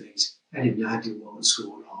basic things. I did not do well in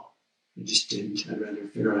school at all. I just didn't. I'd rather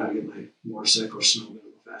figure out how to get my motorcycle or snowmobile a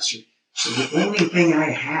little faster. So the only thing I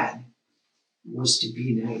had was to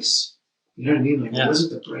be nice. You know what I mean? Like, I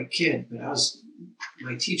wasn't the bright kid, but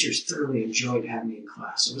my teachers thoroughly enjoyed having me in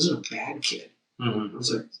class. I wasn't a bad kid. I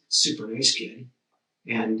was a super nice kid.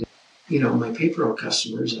 And, my paper route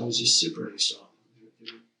customers, I was just super nice to all of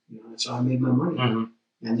them. That's how I made my money.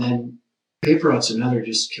 And then paper route's another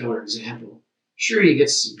just killer example. Sure, you get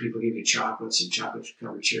some people give you chocolates and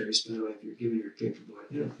chocolate-covered cherries. By the way, if you're giving your paper boy,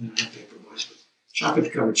 they don't have paper boys, but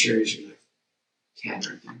chocolate-covered cherries are like, can't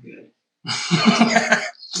aren't that good.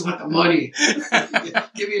 You want the money.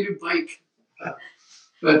 Give me a new bike.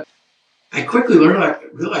 But I quickly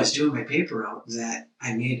realized doing my paper route that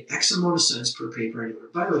I made X amount of cents per paper I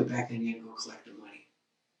delivered. By the way, back then you had to go collect the money.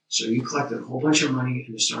 So you collected a whole bunch of money,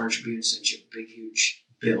 and the Star Tribune sent you a big, huge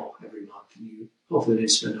bill every month. And you hopefully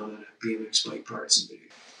didn't spend all that on BMX bike parts.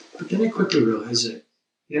 But then I quickly realized that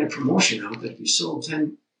you had a promotion out that if you sold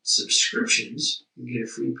 10 subscriptions, you get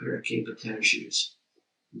a free pair of Cape tennis shoes.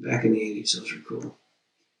 Back in the 80s, those were cool.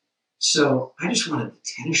 So I just wanted the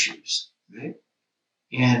tennis shoes, right?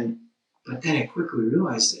 But then I quickly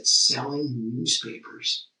realized that selling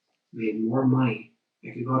newspapers made more money.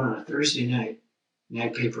 I could go out on a Thursday night, and I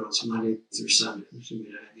had paper routes Monday through Sunday,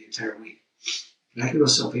 the entire week. And I could go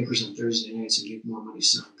sell papers on Thursday nights and make more money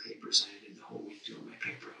selling papers than I did the whole week doing my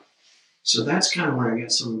paper route. So that's kind of where I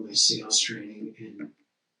got some of my sales training, and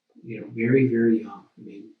very, very young.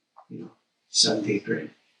 7th, 8th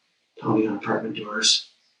grade, pounding on apartment doors,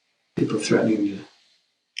 people threatening to.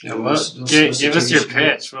 Give us your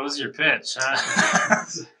pitch. What was your pitch?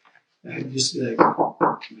 I'd just be like,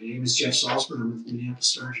 my name is Jeff Salzbrun. I'm with Minneapolis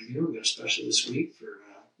Star Tribune. We got a special this week for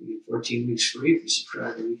we get 14 weeks free if you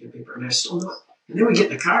subscribe to the weekend paper. And I still know it. And then we get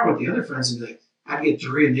in the car with the other friends and be like, I'd get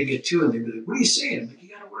 3 and they get 2, and they'd be like, what are you saying? I'm like, you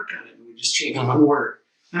got to work on it. And we just change one word.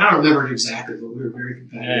 And I don't remember it exactly, but we were very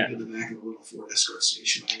competitive in the back of a little Ford Escort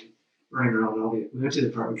station. Running around we went to the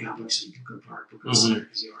apartment complex in Brooklyn Park, Brooklyn Center,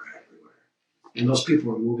 because they were everywhere. And those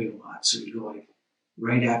people were moving a lot. So we'd go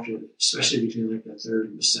right after, especially between the 3rd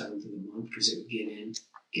and the 7th of the month, because they would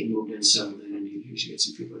get moved in, settled in, and you'd usually get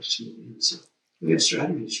some people just moving in. So we had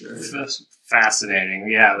strategies for everything. That's fascinating.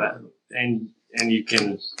 Yeah. And you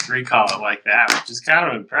can recall it like that, which is kind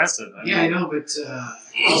of impressive. I know, but I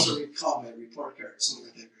also recall my report cards. Not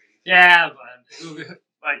that great. Yeah,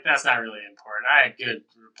 but that's not really important. I had good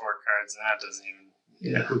report cards, and that doesn't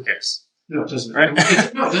even. Who cares? No, it doesn't. Right?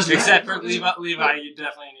 No, it doesn't. Except for Levi, you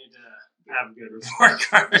definitely need to have good report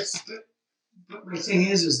cards. But my thing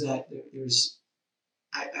is that there's.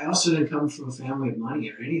 I also didn't come from a family of money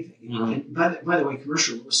or anything. And by the way,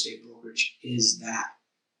 commercial real estate brokerage is that.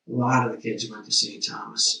 A lot of the kids went to St.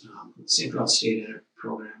 Thomas, St. Cloud State Ed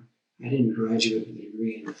program. I didn't graduate with a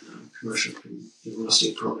degree in commercial real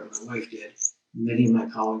estate program. My wife did. Many of my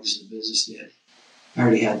colleagues in the business did. I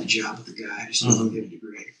already had the job with the guy. I just didn't get a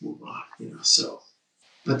degree. I could move on, So,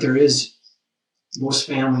 but there is most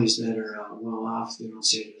families that are well off. They don't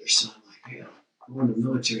say to their son like, "Hey, I'll go in the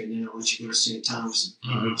military, and then I'll let you go to St. Thomas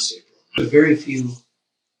and real estate program." But very few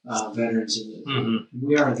veterans in the.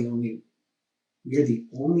 We are the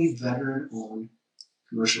only veteran-owned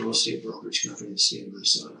commercial real estate brokerage company in the state of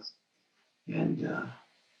Minnesota. And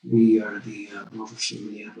we are the brokers for the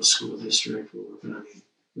Minneapolis School District. We're working on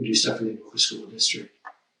we do stuff for the Inoka School District.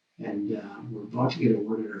 And we're about to get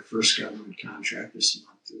awarded our first government contract this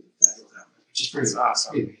month through the federal government, which is pretty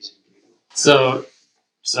awesome. Pretty amazing.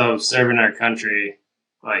 So serving our country,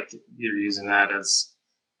 you're using that as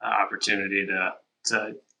an opportunity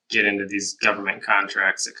to get into these government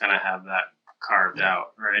contracts that kind of have that carved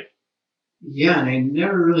out, right? Yeah, and I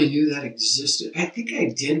never really knew that existed. I think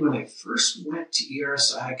I did when I first went to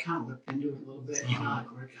ERSI. I kind of looked into it a little bit. How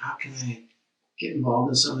can I get involved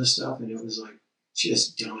in some of this stuff? And it was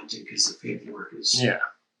just daunting because the paperwork is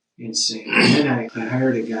insane. And then I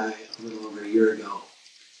hired a guy a little over a year ago,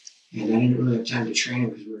 and I didn't really have time to train him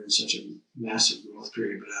because we were in such a massive growth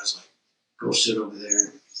period. But I was like, go sit over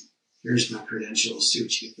there. Here's my credentials. See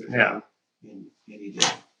what you can figure out. And he did.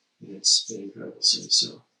 And it's been incredible since.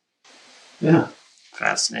 So, yeah.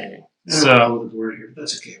 Fascinating. So all over the board here, but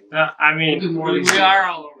that's okay. I mean, We'll we are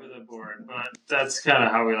all over the board, but that's kind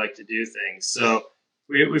of how we like to do things. So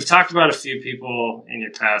we've talked about a few people in your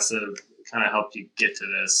past that have kind of helped you get to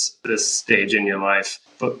this stage in your life,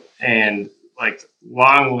 and like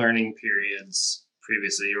long learning periods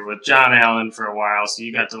previously. You were with John Allen for a while, so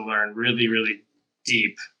you got to learn really, really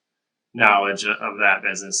deep knowledge of that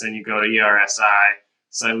business. And you go to ERSI,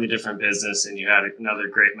 slightly different business, and you had another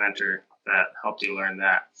great mentor that helped you learn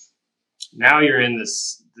that. Now you're in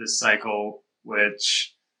this cycle,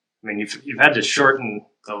 which, I mean, you've had to shorten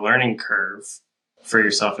the learning curve for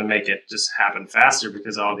yourself and make it just happen faster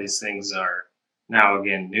because all these things are now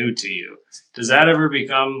again new to you. Does that ever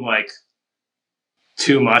become like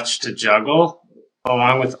too much to juggle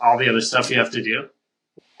along with all the other stuff you have to do?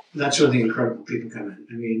 That's where the incredible people come in.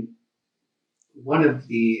 I mean, one of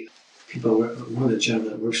the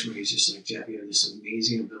gentlemen that works for me is just like, Jeff, you have this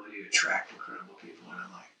amazing ability to attract incredible people. And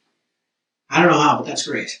I'm like, I don't know how, but that's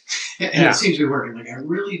great. And It seems to be working. Like, I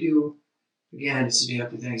really do. Again, it's the day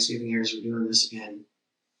after Thanksgiving here as we're doing this. And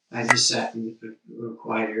I just sat in a real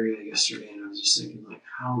quiet area yesterday and I was just thinking, like,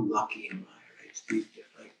 how lucky am I, right?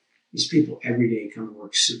 Like, these people every day come and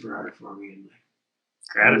work super hard for me. And like,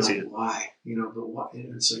 gratitude. Like, why? But what?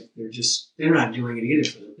 It's like they're not doing it either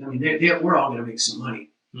for them. I mean, we're all going to make some money.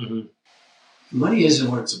 Mm-hmm. Money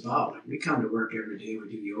isn't what it's about. Like, we come to work every day. We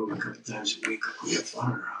do yoga a couple times a week. Like, we have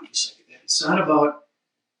fun in our office. Like, it's not about,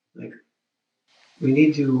 like, we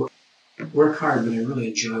need to work hard, but I really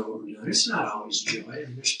enjoy what we're doing. It's not always joy. I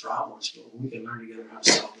mean, there's problems, but we can learn together how to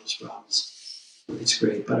solve those problems. It's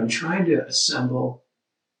great. But I'm trying to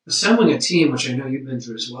assembling a team, which I know you've been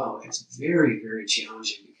through as well. It's very, very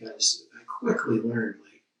challenging because I quickly learned,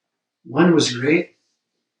 like, 1 was great,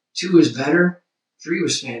 2 was better, 3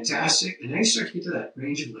 was fantastic, and then you start to get to that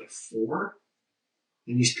range of like 4,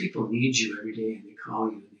 and these people need you every day, and they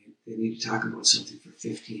call you, and they need to talk about something for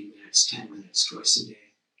 15 minutes, 10 minutes, twice a day.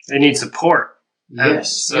 They need support.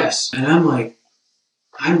 Yes. And I'm like,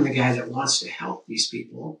 I'm the guy that wants to help these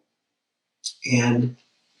people, and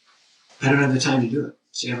I don't have the time to do it.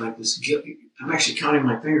 So I'm like this guilt. I'm actually counting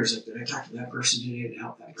my fingers. Like, did I talk to that person today to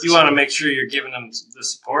help that person? You want to make sure you're giving them the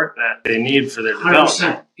support that they need for their 100%.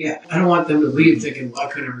 development. Yeah. I don't want them to leave thinking, well,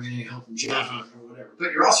 I couldn't ever get any help from Jeff or whatever.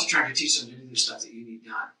 But you're also trying to teach them to do the stuff that you need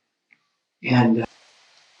done. And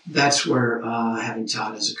that's where having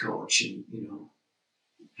Todd as a coach and,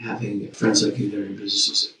 having friends like you that are in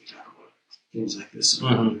businesses that we talk about things like this.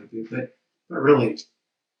 But really,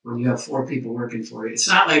 when you have 4 people working for you, it's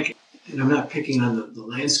not like, and I'm not picking on the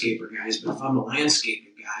landscaper guys, but if I'm a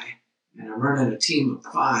landscaping guy and I'm running a team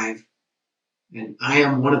of 5 and I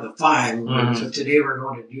am one of the 5, so today we're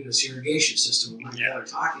going to do this irrigation system. We're together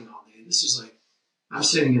talking all day. This is like, I'm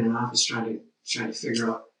sitting in an office trying to figure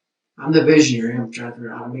out, I'm the visionary. I'm trying to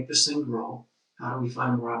figure out how to make this thing grow. How do we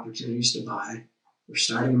find more opportunities to buy? We're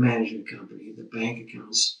starting a management company, the bank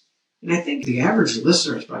accounts. And I think the average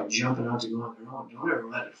listener is probably jumping out to go on their own. Don't ever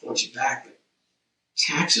let it hold you back. But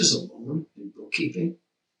taxes alone and bookkeeping,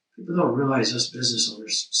 people don't realize us business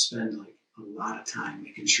owners spend like a lot of time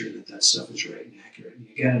making sure that stuff is right and accurate. And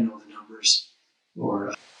you got to know the numbers,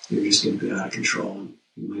 or you're just going to be out of control. And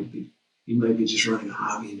you might be just running a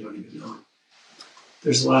hobby and don't even know it.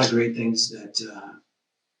 There's a lot of great things that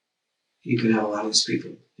you can have a lot of these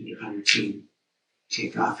people on your team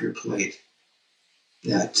take off your plate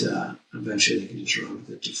that eventually they can just run with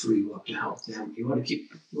it to free you up to help them. You want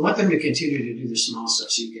them to continue to do the small stuff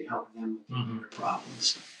so you can help them with their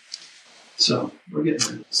problems. So we're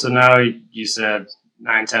getting there. So now you said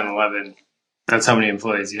 9, 10, 11. That's how many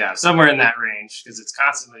employees you have. Somewhere in that range because it's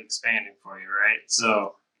constantly expanding for you, right?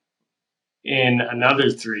 So in another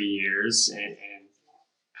 3 years, in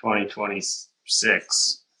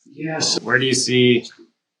 2026, yes. Where do you see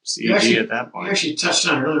CEG at that point? You actually touched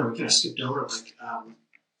on it earlier. We kind of skipped over it.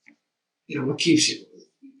 Like, what keeps you?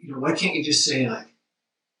 Why can't you just say, like,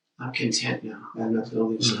 I'm content now. I have enough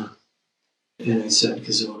buildings now. And I said,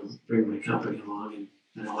 because I want to bring my company along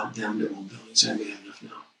and I want them to own buildings. I may have enough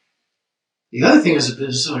now. The other thing as a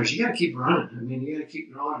business owner is you got to keep running. I mean, you got to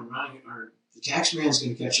keep growing and running, or the tax man's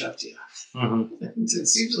going to catch up to you. It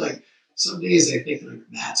seems like some days I think like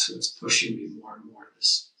that's what's pushing me more and more.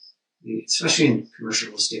 Especially in commercial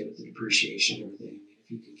real estate with the depreciation and everything. I mean, if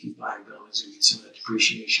you can keep buying buildings and get some of that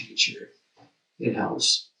depreciation each year, it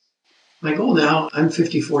helps. My goal now, I'm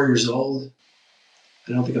 54 years old.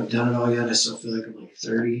 I don't think I've done it all yet. I still feel like I'm like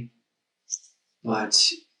 30. But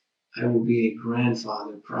I will be a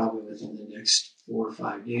grandfather probably within the next 4 or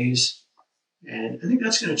 5 days. And I think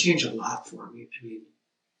that's going to change a lot for me. I mean,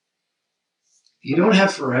 you don't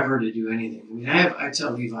have forever to do anything. I mean, I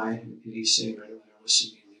tell Levi, and he's sitting right over there Melissa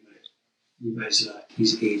and Levi's,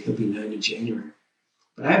 he's 8, he'll be 9 in January.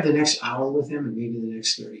 But I have the next hour with him and maybe the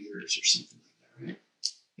next 30 years or something like that, right?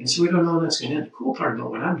 And so we don't know when that's going to end. The cool part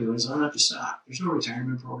about what I'm doing is I don't have to stop. There's no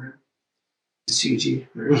retirement program. CG,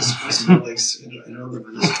 there is possibilities. I don't live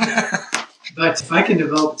in this. But if I can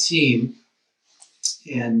develop a team,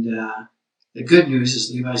 and the good news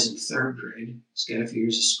is Levi's in 3rd grade. He's got a few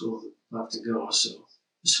years of school left to go. So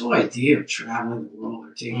this whole idea of traveling the world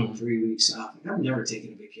or taking 3 weeks off, like I've never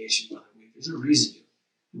taken a vacation for a week. There's no reason to.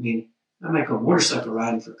 I mean, I might go motorcycle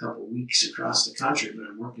riding for a couple of weeks across the country, but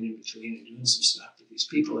I'm working in between and doing some stuff. But these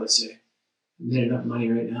people that say, I made enough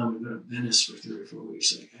money right now, I'm going to go to Venice for 3 or 4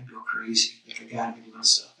 weeks. Like, I go crazy. Like, I got to be doing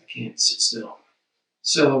stuff. I can't sit still.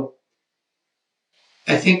 So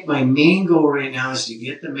I think my main goal right now is to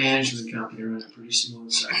get the management company running pretty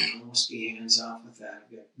smooth so I can almost be hands off with that.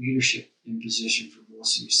 I've got leadership in position for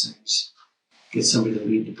most of these things. Get somebody to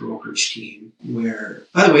lead the brokerage team where,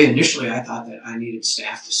 by the way, initially I thought that I needed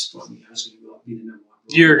staff to support me. I was going to go be the number one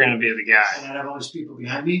broker. You were going to be the guy. And I'd have all these people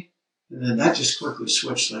behind me. And then that just quickly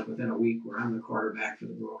switched like within a week where I'm the quarterback for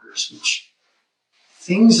the brokers, which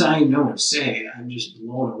things I know and say, I'm just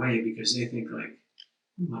blown away because they think like,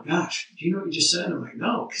 oh my gosh, do you know what you just said? I'm like,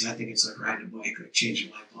 no, because I think it's like riding a bike, like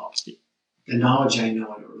changing light bulbs. The knowledge I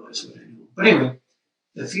know, I don't realize what I know. But anyway,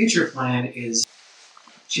 the future plan is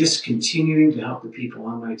just continuing to help the people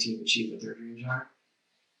on my team achieve what their dreams are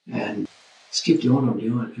and just keep doing what I'm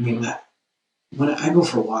doing. I mean, when I go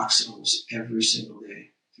for walks almost every single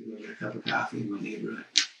day to go get a cup of coffee in my neighborhood.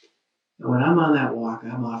 And when I'm on that walk,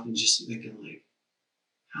 I'm often just thinking like,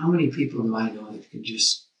 how many people do I know that can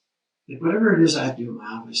just, like whatever it is I have to do in my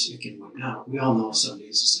office, it can work. Now, we all know some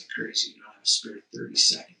days it's like crazy. You don't have a spare 30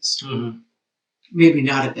 seconds. Mm-hmm. Maybe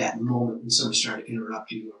not at that moment when somebody's trying to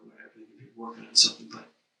interrupt you or whatever, you're working on something, but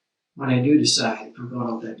when I do decide I'm going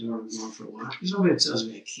out that door and going for a walk, there's nobody that tells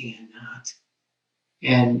me I cannot.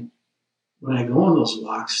 And when I go on those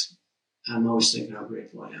walks, I'm always thinking how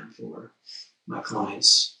grateful I am for my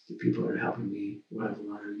clients, the people that are helping me, what I've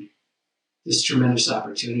learned. This tremendous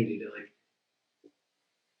opportunity to like,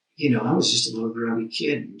 you know, I was just a little grubby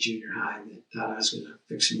kid in junior high that thought I was going to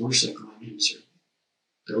fix motorcycle engines or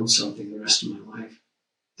build something the rest of my life.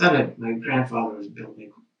 My grandfather was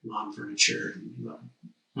building lawn furniture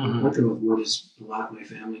and working with wood is a lot of my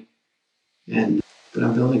family. But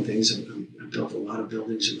I'm building things. I've built a lot of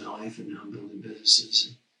buildings in my life, and now I'm building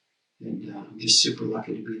businesses. And I'm just super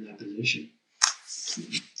lucky to be in that position.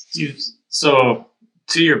 So,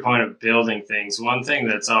 to your point of building things, one thing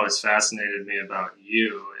that's always fascinated me about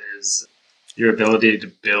you is your ability to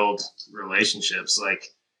build relationships. Like,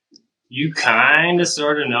 you kind of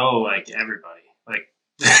sort of know, like, everybody.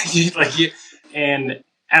 Like you, and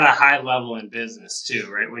at a high level in business, too,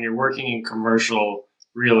 right? When you're working in commercial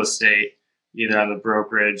real estate, either on the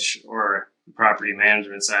brokerage or the property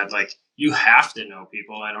management side, like you have to know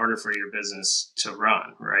people in order for your business to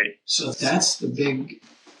run, right? So that's the big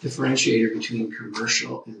differentiator between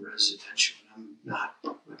commercial and residential. I'm not,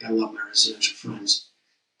 like I love my residential friends.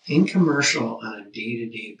 In commercial, on a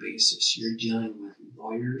day-to-day basis, you're dealing with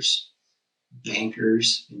lawyers,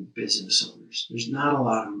 bankers, and business owners. There's not a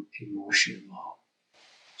lot of emotion involved.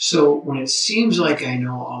 So when it seems like I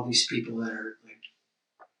know all these people that are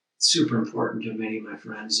super important to many of my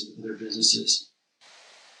friends and other businesses,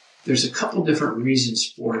 there's a couple different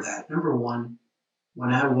reasons for that. Number one,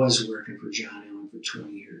 when I was working for John Allen for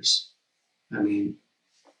 20 years, I mean,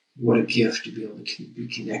 what a gift to be able to be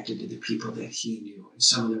connected to the people that he knew. And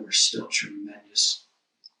some of them are still tremendous,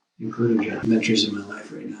 including John, mentors in my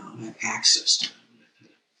life right now. I have access to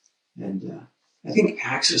them. And I think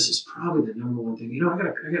access is probably the number one thing. You know,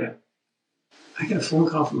 I got a phone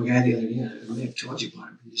call from a guy the other day. I may have told you about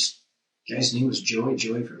him. This guy's name was Joey.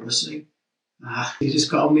 Joey, for listening. He just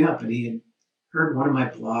called me up and he had heard one of my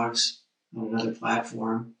blogs on another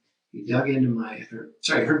platform. He dug into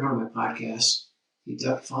heard one of my podcasts. He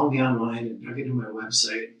found me online and dug into my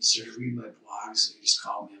website and started reading my blogs. And he just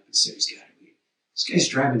called me up and said he's got to be. This guy's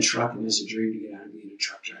driving truck and has a dream to get out of being a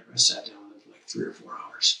truck driver. I sat down with him for like 3 or 4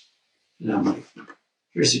 hours. And I'm like,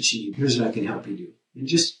 here's what you need. Here's what I can help you do. And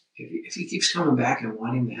just, if he keeps coming back and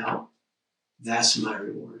wanting to help, that's my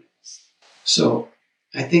reward. So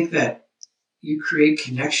I think that you create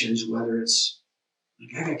connections, whether it's,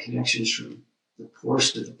 like I got connections from the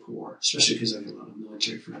poorest of the poor, especially because I have a lot of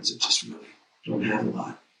military friends that just really don't have a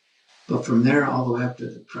lot. But from there all the way up to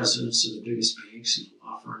the presidents of the biggest banks and the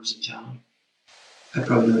law firms in town, I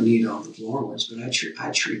probably don't need all the floor ones, but I treat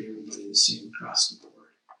everybody the same across the board.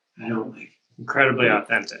 I don't incredibly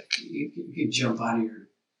authentic. You can jump out of your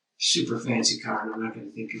super fancy car and I'm not going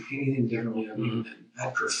to think of anything differently of you than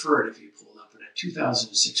I'd prefer it if you pulled up in a a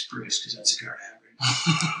 2006 Prius because that's the car I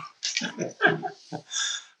have right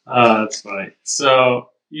now. That's funny. So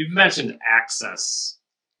you've mentioned access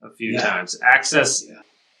a few times. Access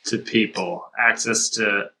to people, access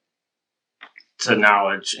to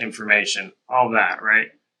knowledge, information, all that, right?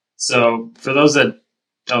 So for those that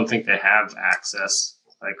don't think they have access,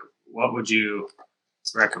 like what would you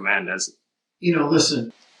recommend as?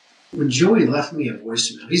 Listen, when Joey left me a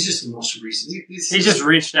voicemail, he's just the most recent. He just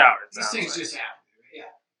reached out. These things just happen. Yeah.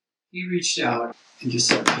 He reached out and just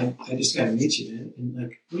said, I just got to meet you, man. And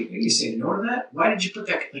like, what are you saying? No to that? Why did you put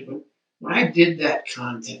that? Like, when I did that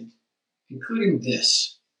content, including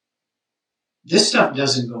this stuff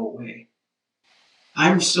doesn't go away.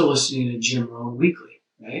 I'm still listening to Jim Rohn weekly,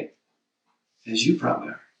 right? As you probably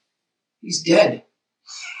are. He's dead,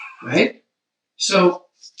 right? So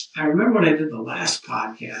I remember when I did the last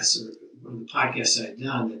podcast, or one of the podcasts I had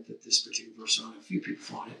done, that this particular person, a few people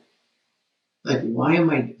found it. Like, why am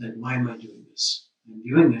I doing this? I'm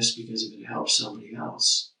doing this because if it helps somebody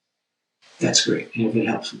else, that's great. And if it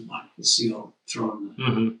helps one, it's throwing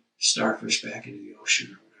the starfish back into the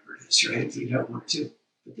ocean or whatever it is, right? If you help one or two.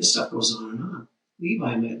 But this stuff goes on and on.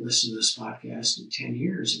 Levi might listen to this podcast in 10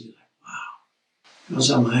 years and be like, wow, I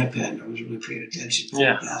was on my iPad and I was really paying attention.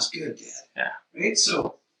 Yeah. That's good, Dad. Yeah. Right?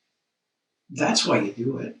 So that's why you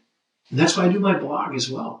do it. And that's why I do my blog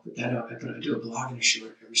as well. I do a blog and a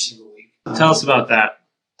short every single week. Tell us about that.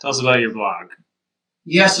 Tell us about your blog.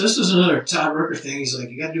 Yes, this is another Todd Rooker thing. He's like,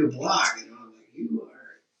 you got to do a blog. I'm like, you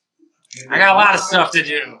are. I got a lot of stuff to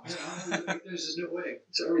do. There's just no way.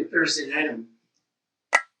 So every Thursday night I'm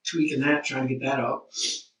tweaking that, trying to get that up.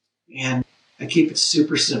 And I keep it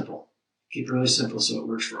super simple. Keep it really simple so it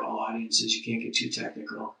works for all audiences. You can't get too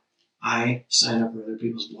technical. I sign up for other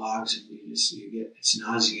people's blogs and it's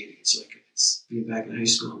nauseating. It's being back in high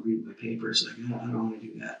school and reading my papers. Like, I don't want to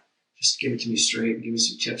do that. Just give it to me straight and give me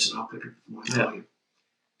some tips and I'll pick up the phone and tell you.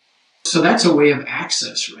 So that's a way of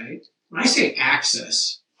access, right? When I say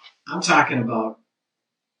access, I'm talking about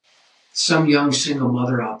some young single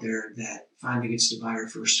mother out there that finally gets to buy her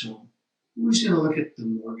first home. Who's going to look at the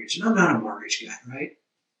mortgage? And I'm not a mortgage guy, right?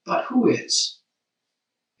 But who is?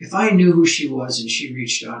 If I knew who she was and she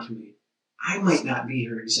reached out to me, I might not be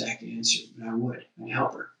her exact answer, but I would. I'd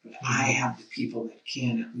help her. But I have the people that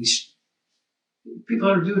can at least, people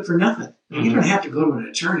that do it for nothing. Like, you don't have to go to an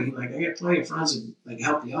attorney. Like, I got plenty of friends that like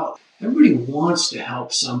help you out. Everybody wants to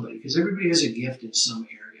help somebody because everybody has a gift in some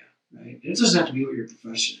area, right? And it doesn't have to be what your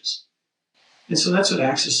profession is. And so that's what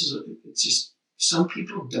access is. It's just some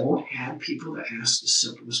people don't have people to ask the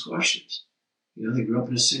simplest questions. They grew up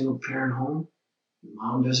in a single parent home. The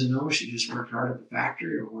mom doesn't know. She just worked hard at the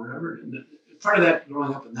factory or wherever. And part of that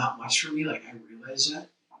growing up with not much for me, like I realize that.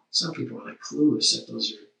 Some people are like clueless that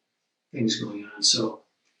those are things going on. So,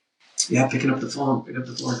 yeah, pick up the phone,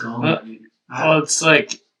 calling. Well, it's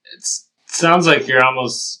like, it sounds like you're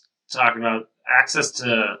almost talking about access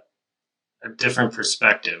to a different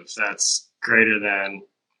perspective that's greater than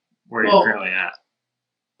where you're currently at.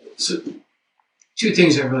 So, two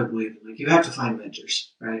things I really believe in. Like, you have to find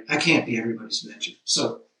mentors, right? I can't be everybody's mentor.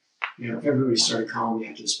 So, if everybody started calling me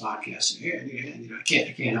after this podcast, saying, I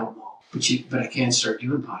can't help them all. But I can start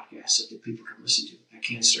doing podcasts that people can listen to. I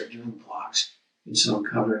can start doing blogs. And so I'm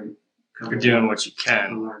covering you're doing what you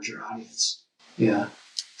can. A larger audience. Yeah.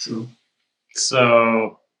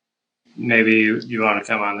 So maybe you want to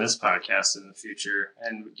come on this podcast in the future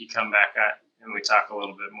and you come back and we talk a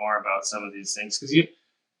little bit more about some of these things. Because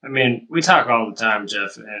we talk all the time,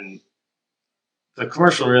 Jeff, and the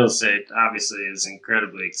commercial real estate obviously is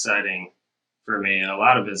incredibly exciting for me and a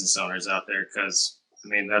lot of business owners out there because,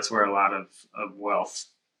 that's where a lot of wealth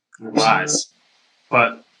lies.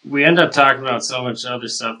 But we end up talking about so much other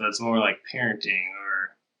stuff that's more like parenting or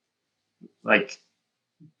like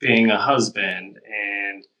being a husband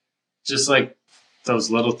and just like those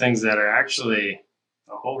little things that are actually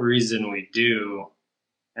the whole reason we do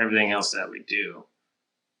everything else that we do.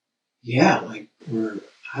 Yeah, like we're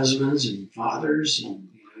husbands and fathers and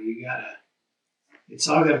it's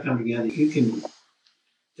all gotta come together.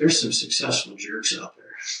 There's some successful jerks out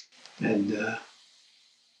there. And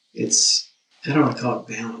I don't want to call it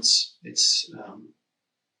balance. It's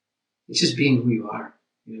just being who you are.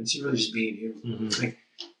 It's really just being you. Mm-hmm. Like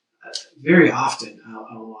very often,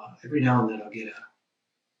 I'll every now and then I'll get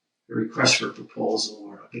a request for a proposal,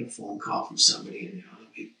 or I'll get a phone call from somebody, and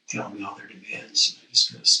they'll be telling me all their demands, and I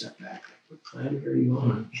just kind of step back, like, what planet are you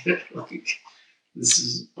on? Like, this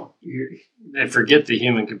is weird. They forget the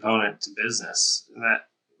human component to business. That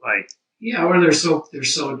or they're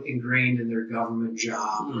so ingrained in their government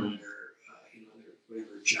job or their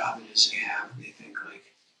whatever job it is they have, and they think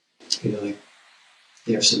like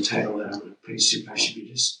they have some title that I'm going to pay soup. I should be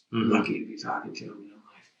just lucky to be talking to them.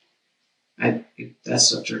 That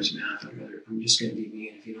stuff turns me off. I'm just going to be me,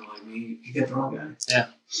 and if you don't like me, you get the wrong guy. Yeah.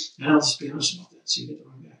 And I'll just be honest about that. So you get the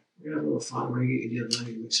wrong guy. We're going to have a little fun. We're going to get you the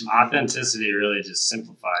money to make some money. Authenticity really just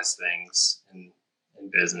simplifies things in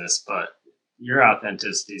business, but your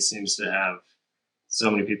authenticity seems to have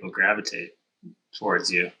so many people gravitate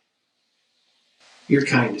towards you. You're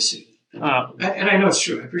kind to see. And I know it's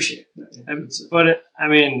true. I appreciate it. But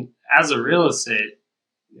as a real estate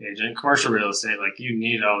agent, commercial real estate, like, you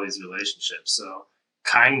need all these relationships. So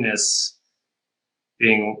kindness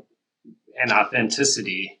being and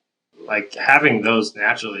authenticity, like, having those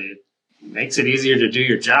naturally makes it easier to do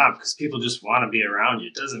your job because people just want to be around you.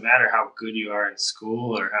 It doesn't matter how good you are in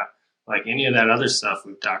school or how, like, any of that other stuff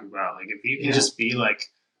we've talked about. Like, if you can just be like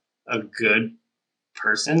a good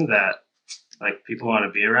person that, like, people want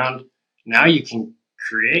to be around, now you can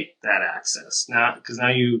create that access because now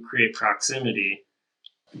you create proximity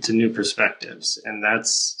to new perspectives, and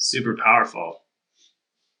that's super powerful.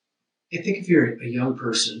 I think if you're a young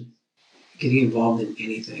person getting involved in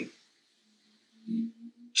anything,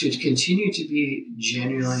 to continue to be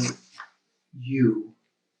genuinely you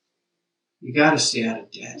got to stay out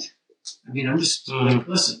of debt. I mean, I'm just like,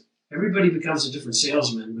 listen, everybody becomes a different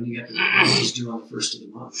salesman when you get the wages due on the first of the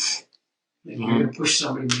month. Like, you're going to push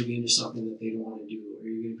somebody maybe into something that they don't want to do, or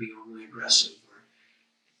you're going to be overly aggressive.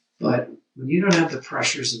 But when you don't have the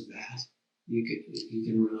pressures of that, you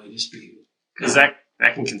can really just be. Because that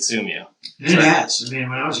can consume you. And it has. I mean,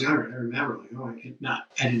 when I was younger, I remember, like,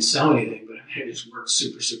 I didn't sell anything, but I just worked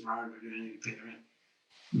super, super hard. I didn't need to pay the rent.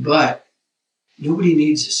 But nobody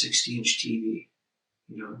needs a 60-inch TV.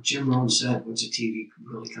 You know, Jim Rohn said, "What's a TV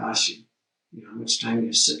really cost you? You know, how much time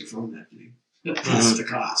you sit in front of that thing? That's the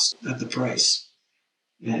cost, not the price."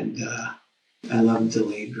 And I love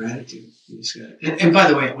delayed gratitude. You just got and by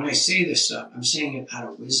the way, when I say this stuff, I'm saying it out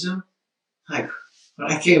of wisdom. Like,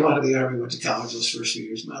 when I came out of the Army, went to college those first few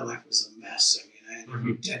years, my life was a mess. I mean, I had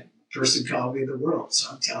every dead person called me in the world.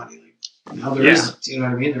 So I'm telling you, like, now there isn't. You know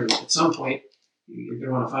what I mean? At some point, you're going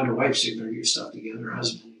to want to find a wife, so you better get your stuff together, or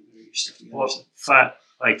husband, you better get your stuff together. Well,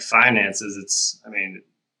 like finances,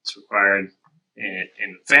 it's required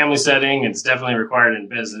in family setting. It's definitely required in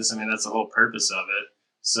business. I mean, that's the whole purpose of it.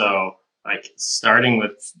 So, like, starting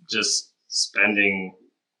with just spending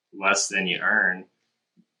less than you earn,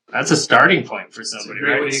 that's a starting point for somebody,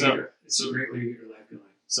 right? It's a great way to get your life going.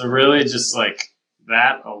 So really, just like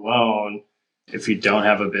that alone, if you don't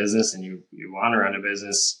have a business and you want to run a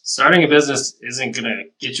business, starting a business isn't going to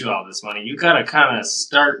get you all this money. You got to kind of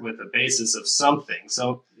start with a basis of something,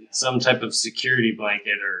 some type of security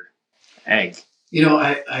blanket or egg. You know,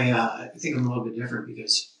 I think I'm a little bit different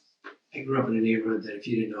because I grew up in a neighborhood that if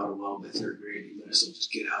you didn't know how to weld by third grade, you might as well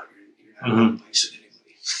just get out. You're not on bikes with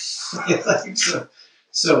anybody.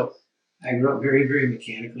 So I grew up very, very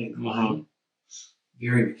mechanically inclined,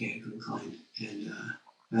 very mechanically inclined, and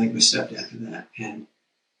I think my stepdad for that. And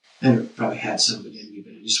I probably had some of it in me,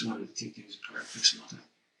 but I just wanted to take things apart, fix them all the time.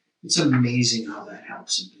 It's amazing how that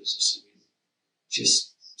helps in business. I mean,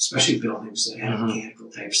 just especially buildings that have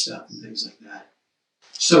mechanical type stuff and things like that.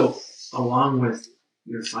 So along with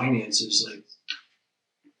your finances,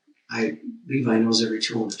 like, Levi knows every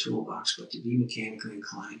tool in the toolbox, but to be mechanically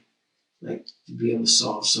inclined, like, to be able to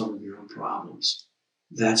solve some of your own problems,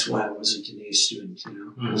 that's why I wasn't an A student, you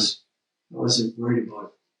know, because I wasn't worried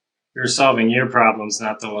about. You're solving your problems,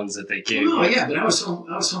 not the ones that they gave you. Oh, yeah, but I was home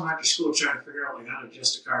after school trying to figure out, like, how to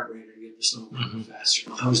adjust a carburetor and get the snow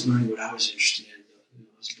faster. I was learning what I was interested in.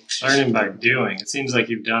 Those books. Learning by doing. It seems like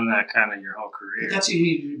you've done that kind of your whole career. But that's what you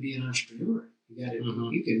need to be an entrepreneur. You got to.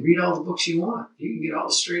 You can read all the books you want. You can get all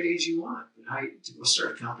the straight A's you want. But to go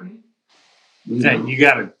start a company? You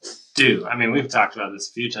got to do. I mean, we've talked about this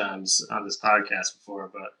a few times on this podcast before,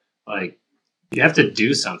 but, like, you have to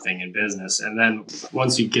do something in business. And then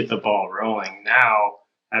once you get the ball rolling, now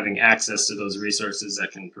having access to those resources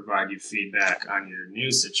that can provide you feedback on your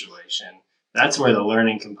new situation, that's where the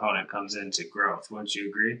learning component comes into growth. Wouldn't you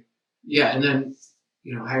agree? Yeah, and then,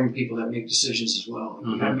 you know, hiring people that make decisions as well.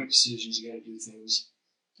 You got to make decisions. You got to do things,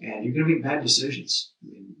 and you're going to make bad decisions.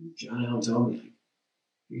 I mean, John Allen told me, like,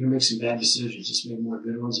 you're going to make some bad decisions. Just make more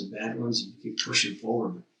good ones and bad ones, and keep pushing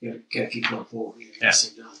forward. You got to keep going forward. You got to get this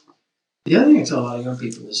thing done. The other thing I tell a lot of young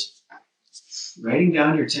people is writing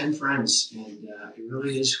down your 10 friends, and it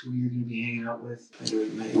really is who you're going to be hanging out with. You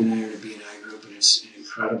and I are in a B&I group, and it's an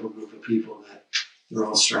incredible group of people that we're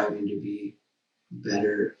all striving to be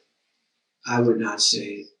better. I would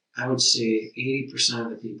say 80% of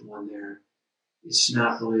the people in there, it's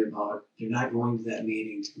not really about, they're not going to that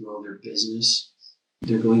meeting to grow their business.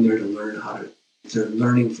 They're going there to learn how to They're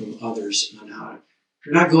learning from others on how to.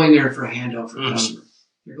 They're not going there for a handout for a customer.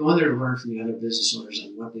 They're going there to learn from the other business owners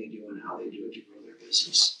on what they do and how they do it to grow their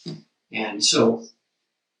business. And so,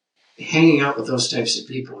 hanging out with those types of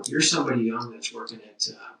people, if you're somebody young that's working at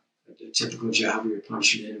a typical job where you're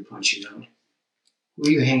punching in and punching out, who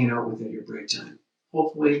are you hanging out with at your break time?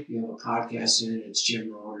 Hopefully, you have a podcast in it. It's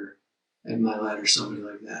Jim Rohn or Ed Milet or somebody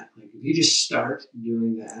like that. Like if you just start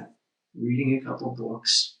doing that, reading a couple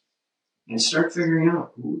books, and start figuring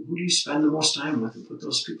out who do you spend the most time with, and put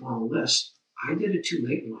those people on the list. I did it too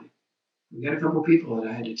late in life. We got a couple people that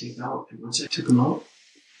I had to take out, and once I took them out,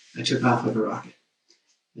 I took off like a rocket.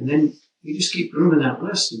 And then you just keep grooming that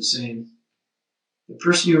list and saying, the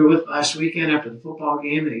person you were with last weekend after the football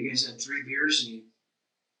game that you guys had 3 beers and you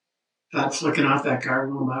thought flicking off that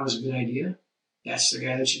card going by was a good idea, that's the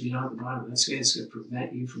guy that should be down at the bottom. That's the guy that's going to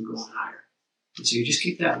prevent you from going higher. And so you just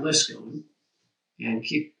keep that list going and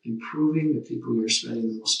keep improving the people you're spending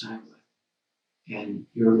the most time with. And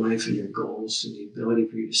your life and your goals and the ability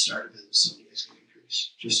for you to start a business someday is going to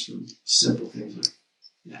increase just from simple things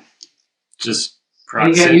like that. Just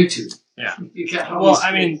and you got YouTube. Yeah. You got well,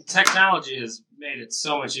 I mean, technology has made it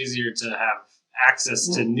so much easier to have access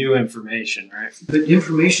to new information, right? But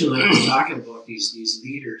information like we're talking about, these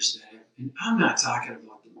leaders that, and I'm not talking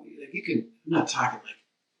about them. Like I'm not talking like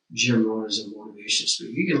Jim Rohn is a motivational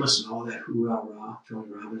speaker. You can listen to all that hoorah rah,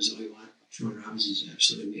 Tony Robbins all you want. Tony Robbins is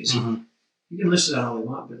absolutely amazing. You can listen to that all you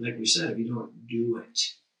want, but like we said, if you don't do it,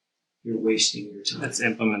 you're wasting your time. That's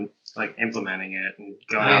implementing it and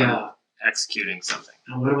going out and executing something.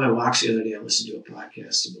 On one of my walks the other day, I listened to a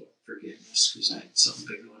podcast about forgiveness because I had something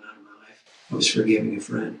big going on in my life. I was forgiving a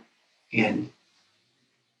friend, and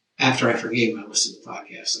after I forgave him, I listened to the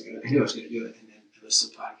podcast. Like I knew I was going to do it, and then I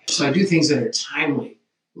listened to the podcast. So I do things that are timely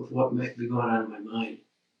with what might be going on in my mind,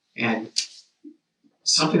 and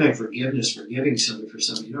something like forgiveness, forgiving somebody for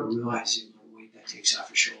something, you don't realize the amount of weight that takes off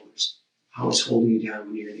your shoulders. How it's holding you down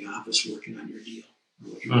when you're in the office working on your deal.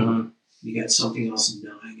 Or what you're doing. You got something else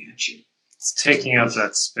gnawing at you. It's taking up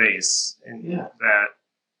that space, and that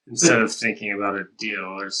instead of thinking about a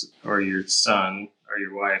deal or your son or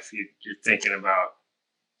your wife, you're thinking about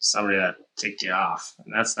somebody that ticked you off,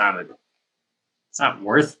 and that's not it's not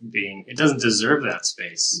worth being. It doesn't deserve that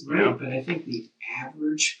space, right? You know? But I think the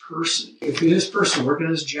average person, if you're this person working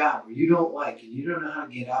this job where you don't like and you don't know how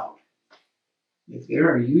to get out, like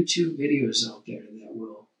there are YouTube videos out there that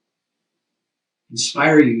will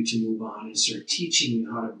inspire you to move on and start teaching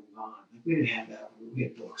you how to move on. Like we didn't have that. We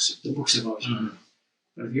had books. The books have always been around.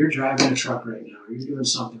 But if you're driving a truck right now, or you're doing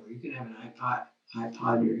something where you can have an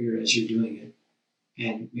iPod in your ear as you're doing it,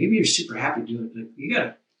 and maybe you're super happy doing it.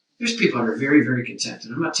 Like there's people that are very, very content,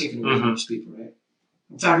 and I'm not taking away from those people, right?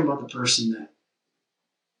 I'm talking about the person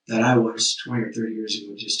that I was 20 or 30 years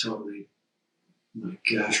ago, just totally, my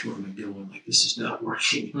gosh, what am I doing? Like this is not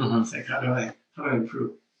working. It's like how do I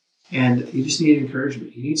improve? And you just need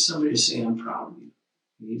encouragement. You need somebody to say, I'm proud of you.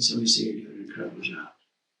 You need somebody to say you're doing an incredible job.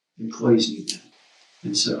 Employees need that.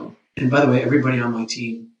 And so, and by the way, everybody on my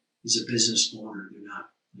team is a business owner. They're not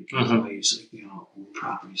like employees, like they all own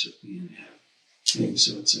properties with me and have things.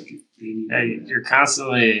 So it's like they need you're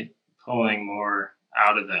constantly pulling more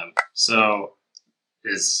out of them. So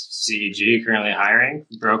is CDG currently hiring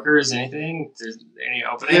brokers? Anything? Any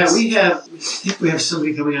openings? Yeah, I think we have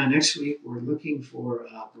somebody coming on next week. We're looking for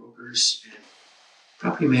brokers and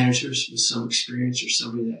property managers with some experience or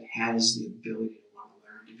somebody that has the ability to want to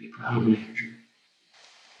learn to be a property manager.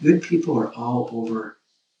 Good people are all over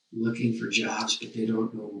looking for jobs, but they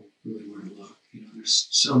don't know really where to look. You know, there's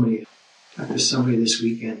so many. I talked to somebody this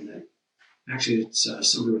weekend that actually it's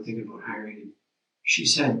somebody we're thinking about hiring. And she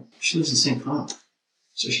lives in St. Cloud.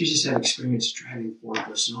 So she just had experience driving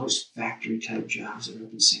forklifts and all these factory-type jobs that are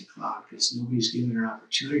up in St. Cloud because nobody's given her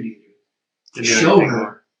opportunity to show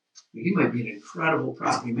her. You might be an incredible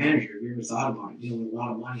property manager. Have you ever thought about it? Dealing with a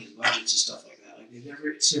lot of money and budgets and stuff like that. Like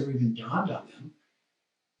it's never even dawned on them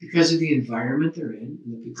because of the environment they're in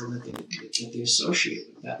and the people that they associate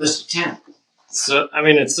with. That list of 10. So I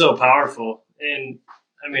mean, it's so powerful, and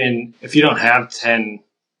I mean, if you don't have 10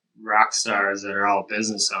 rock stars that are all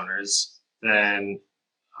business owners, then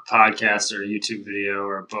a podcast or a YouTube video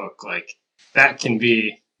or a book, like that can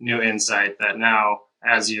be new insight that now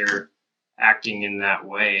as you're acting in that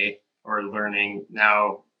way or learning,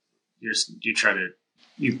 now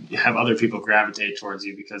you have other people gravitate towards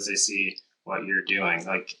you because they see what you're doing.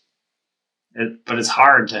 But it's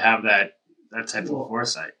hard to have that type of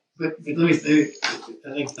foresight. But let me think.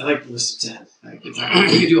 I like the list of 10.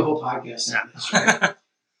 We could do a whole podcast on this, right?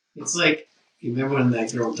 It's like, you remember when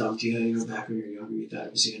that girl dumped you, back when you were younger, you thought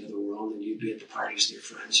it was the end of the world, and you be at the parties with your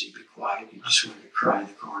friends, you'd be quiet, you just wanted to cry in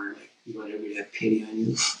the corner, like you wanted everybody to have pity on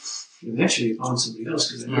you. And eventually you found somebody else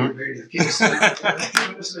because I know you're married to kids.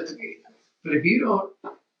 But if you don't,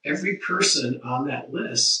 every person on that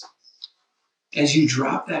list, as you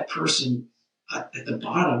drop that person at the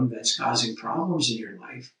bottom that's causing problems in your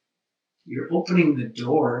life, you're opening the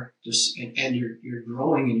door and you're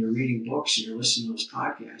growing and you're reading books and you're listening to those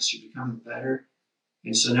podcasts. You're becoming better.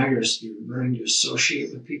 And so now you're learning to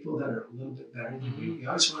associate with people that are a little bit better than you. You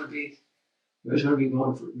always want to be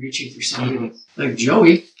reaching for somebody like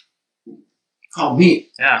Joey called me.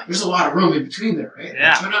 Yeah. There's a lot of room in between there, right?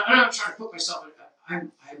 Yeah. So I'm not trying to put myself in.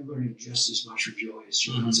 I'm learning just as much from Joey as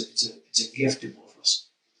Joey. It's a gift to both of us.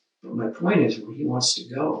 But my point is, where he wants to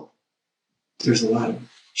go, there's a lot of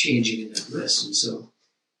changing in that list. And so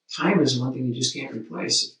time is one thing you just can't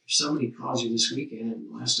replace. If somebody calls you this weekend and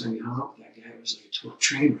the last time you hung up with that guy was like a total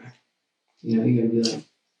train wreck, you got to be like,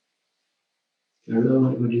 do I really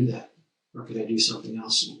want to go do that? Or could I do something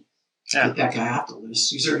else and get that guy off the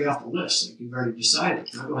list? He's already off the list. Like you've already decided.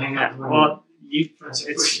 Now go hang out with your friends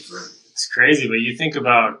that push you through. It's crazy, but you think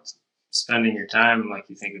about spending your time like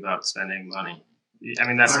you think about spending money. I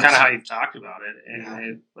mean, that's kind of how you've talked about it.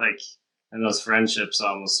 And and those friendships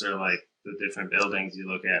almost are like the different buildings you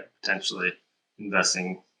look at potentially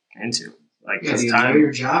investing into. Like, do you enjoy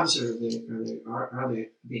your jobs, or are they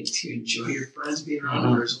do you enjoy your friends being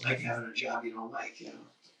around, or is it like having a job you don't like?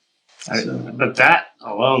 But that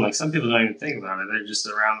alone, like some people don't even think about it. They're just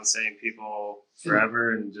around the same people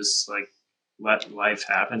forever and just like let life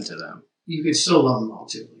happen to them. You could still love them all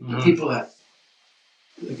too. The people that,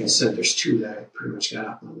 like I said, there's two that I pretty much got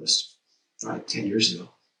off my list probably 10 years ago.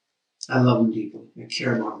 I love them deeply. I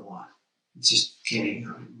care about them a lot. It's just can't hang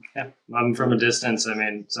out anymore. Yeah, love them from a distance. I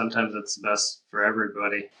mean, sometimes that's the best for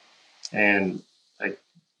everybody. And like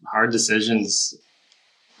hard decisions,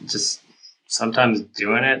 just sometimes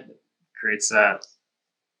doing it creates that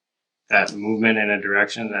movement in a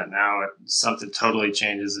direction that now something totally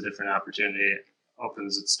changes, a different opportunity,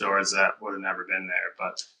 opens its doors that would have never been there.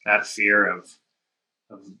 But that fear of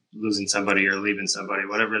losing somebody or leaving somebody,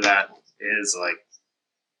 whatever that is, like,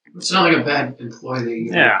 it's not like a bad employee that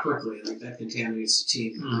you get quickly, like that contaminates the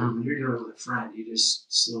team. When you're dealing with a friend, you just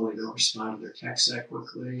slowly don't respond to their text that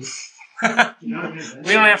quickly. You know what I mean?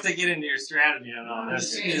 We don't have to get into your strategy on all I'm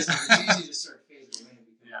this. just saying, it's easy to start fading away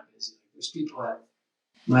and become busy. Like, there's people that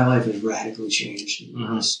my life has radically changed in the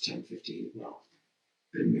last 10, 15. Well,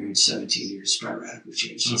 been married 17 years, probably radically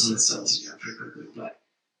changed since that settles down pretty quickly. But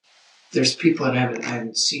there's people that I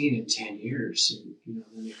haven't seen in 10 years, and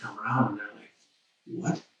then they come around and they're like,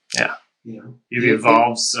 "What?" Yeah. You've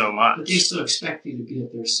evolved so much. But they still expect you to be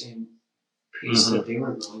at their same pace that they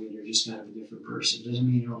were going, and you're just kind of a different person. It doesn't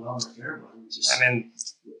mean you don't love them or care about them. I mean,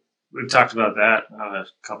 we've talked about that on a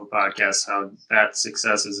couple podcasts, how that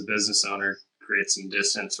success as a business owner creates some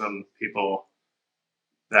distance from people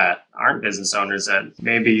that aren't business owners that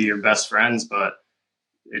may be your best friends, but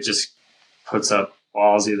it just puts up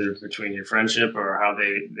walls either between your friendship or how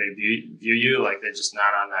they view you, like they're just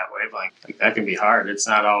not on that wavelength. Like that can be hard. It's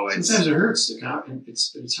not always. Sometimes it hurts.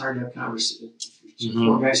 It's hard to have conversations.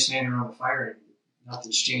 Four guys standing around the fire and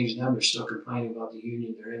nothing's changed them. They're still complaining about the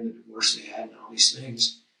union they're in, the divorce they had, and all these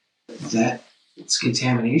things. That it's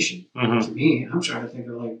contamination. To me, I'm trying to think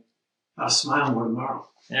of like how to smile more tomorrow.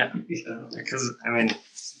 Yeah, because I mean,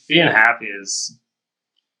 being happy is.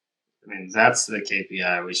 I mean, that's the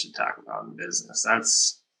KPI we should talk about in business.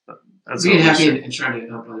 That's being happy and trying to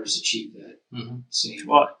help others achieve that.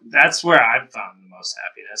 Well, that's where I've found the most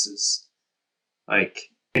happiness is, like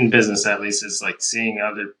in business at least, is like seeing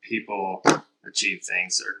other people achieve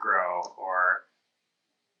things or grow or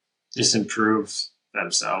just improve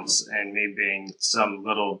themselves, and me being some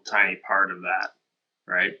little tiny part of that.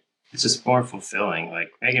 Right? It's just more fulfilling. Like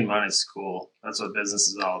making money is cool. That's what business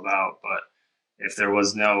is all about. But if there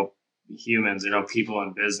was no humans, people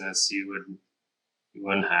in business, you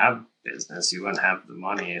wouldn't have business. You wouldn't have the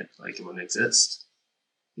money. It wouldn't exist.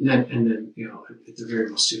 And then at the very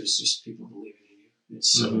most too, it's just people believing in you.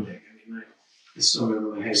 It's so big. I mean, I still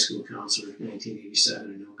remember my high school counselor in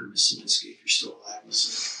 1987 in Oakland, Miss Selinsky, if you're still alive,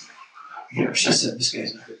 was like, she said, this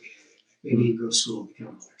guy's not going to be anything. Maybe he'd go to school and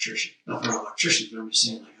become an electrician. Not for electricians, but I'm just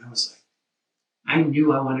saying, I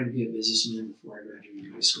knew I wanted to be a businessman before I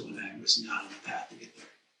graduated high school, and I was not on the path to get there.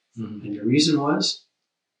 And the reason was,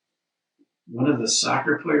 one of the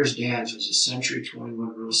soccer players' dads was a Century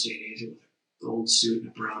 21 real estate agent with a gold suit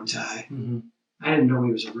and a brown tie. I didn't know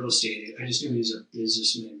he was a real estate agent. I just knew he was a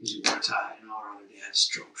businessman because he wore a tie, and all our other dads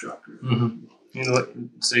drove truck.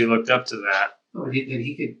 So you looked up to that. Oh,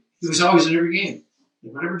 he was always in every game.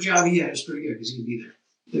 Like whatever job he had was pretty good because he could be there.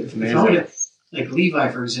 If I would have, like Levi,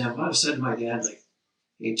 for example, I'd have said to my dad, like,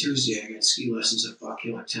 hey, Tuesday, I got ski lessons at Buck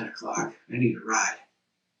Hill at 10 o'clock. I need a ride.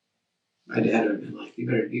 My dad would have been like, you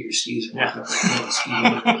better get your skis and walk up the hill and ski in the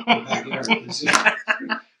backyard.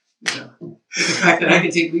 The fact that I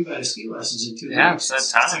could take Levi to ski lessons in 2 weeks. Yeah, it's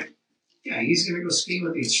that time. Yeah, he's going to go skiing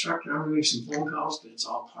with the instructor. I'm going to make some phone calls, but it's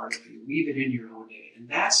all part of it. You weave it in your own day. And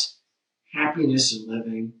that's happiness and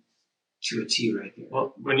living to a T right there.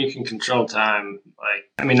 Well, when you can control time,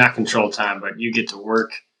 not control time, but you get to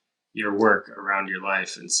work your work around your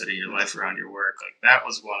life instead of your life around your work. Like, that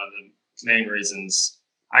was one of the main reasons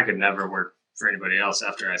I could never work for anybody else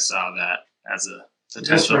after I saw that as a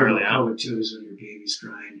potential early on. That's too, is when your baby's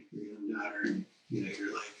crying, your young daughter, and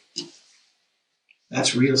you're like,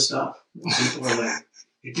 that's real stuff. People are like,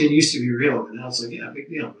 it didn't used to be real, but now it's like, yeah, big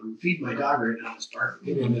deal. I'm feeding my dog right now in this park.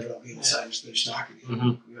 Maybe in a minute I'll be inside and finish talking to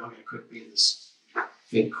you. We all got to quit being this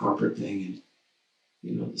fake corporate thing.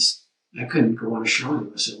 And, I couldn't go on a showing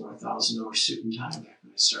unless I wore a $1,000 suit and tie back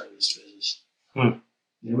when I started this business. And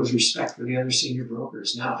it was respect for the other senior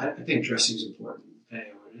brokers. Now, I think dressing's important,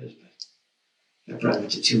 depending on what it is, but I probably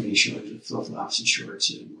went to too many shows with flip-flops and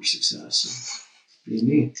shorts and had more success. And being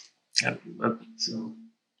me. Yeah. So...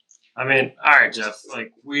 all right, Jeff,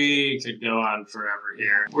 we could go on forever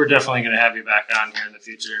here. We're definitely going to have you back on here in the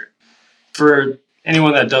future. For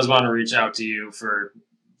anyone that does want to reach out to you for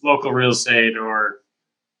local real estate or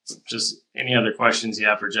just any other questions you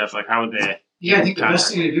have for Jeff, how would they? Yeah, I think the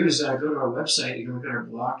best thing to do is go to our website. You can look at our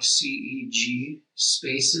blog, CEG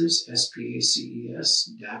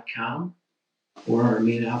SPACES.com, or our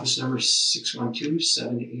main office number,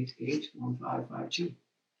 612-788-1552.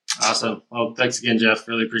 Awesome. Well, thanks again, Jeff.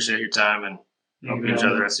 Really appreciate your time, and hope you enjoy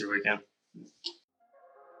the rest of your weekend.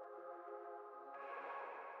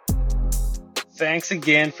 Thanks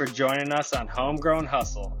again for joining us on Homegrown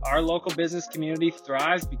Hustle. Our local business community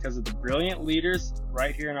thrives because of the brilliant leaders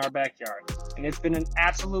right here in our backyard, and it's been an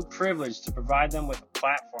absolute privilege to provide them with a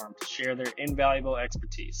platform to share their invaluable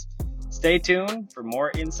expertise. Stay tuned for more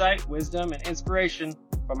insight, wisdom, and inspiration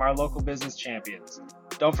from our local business champions.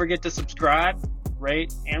 Don't forget to subscribe,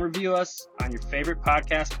 rate, and review us on your favorite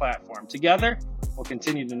podcast platform. Together, we'll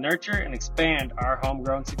continue to nurture and expand our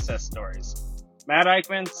homegrown success stories. Matt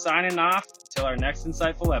Eichmann signing off until our next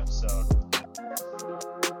insightful episode.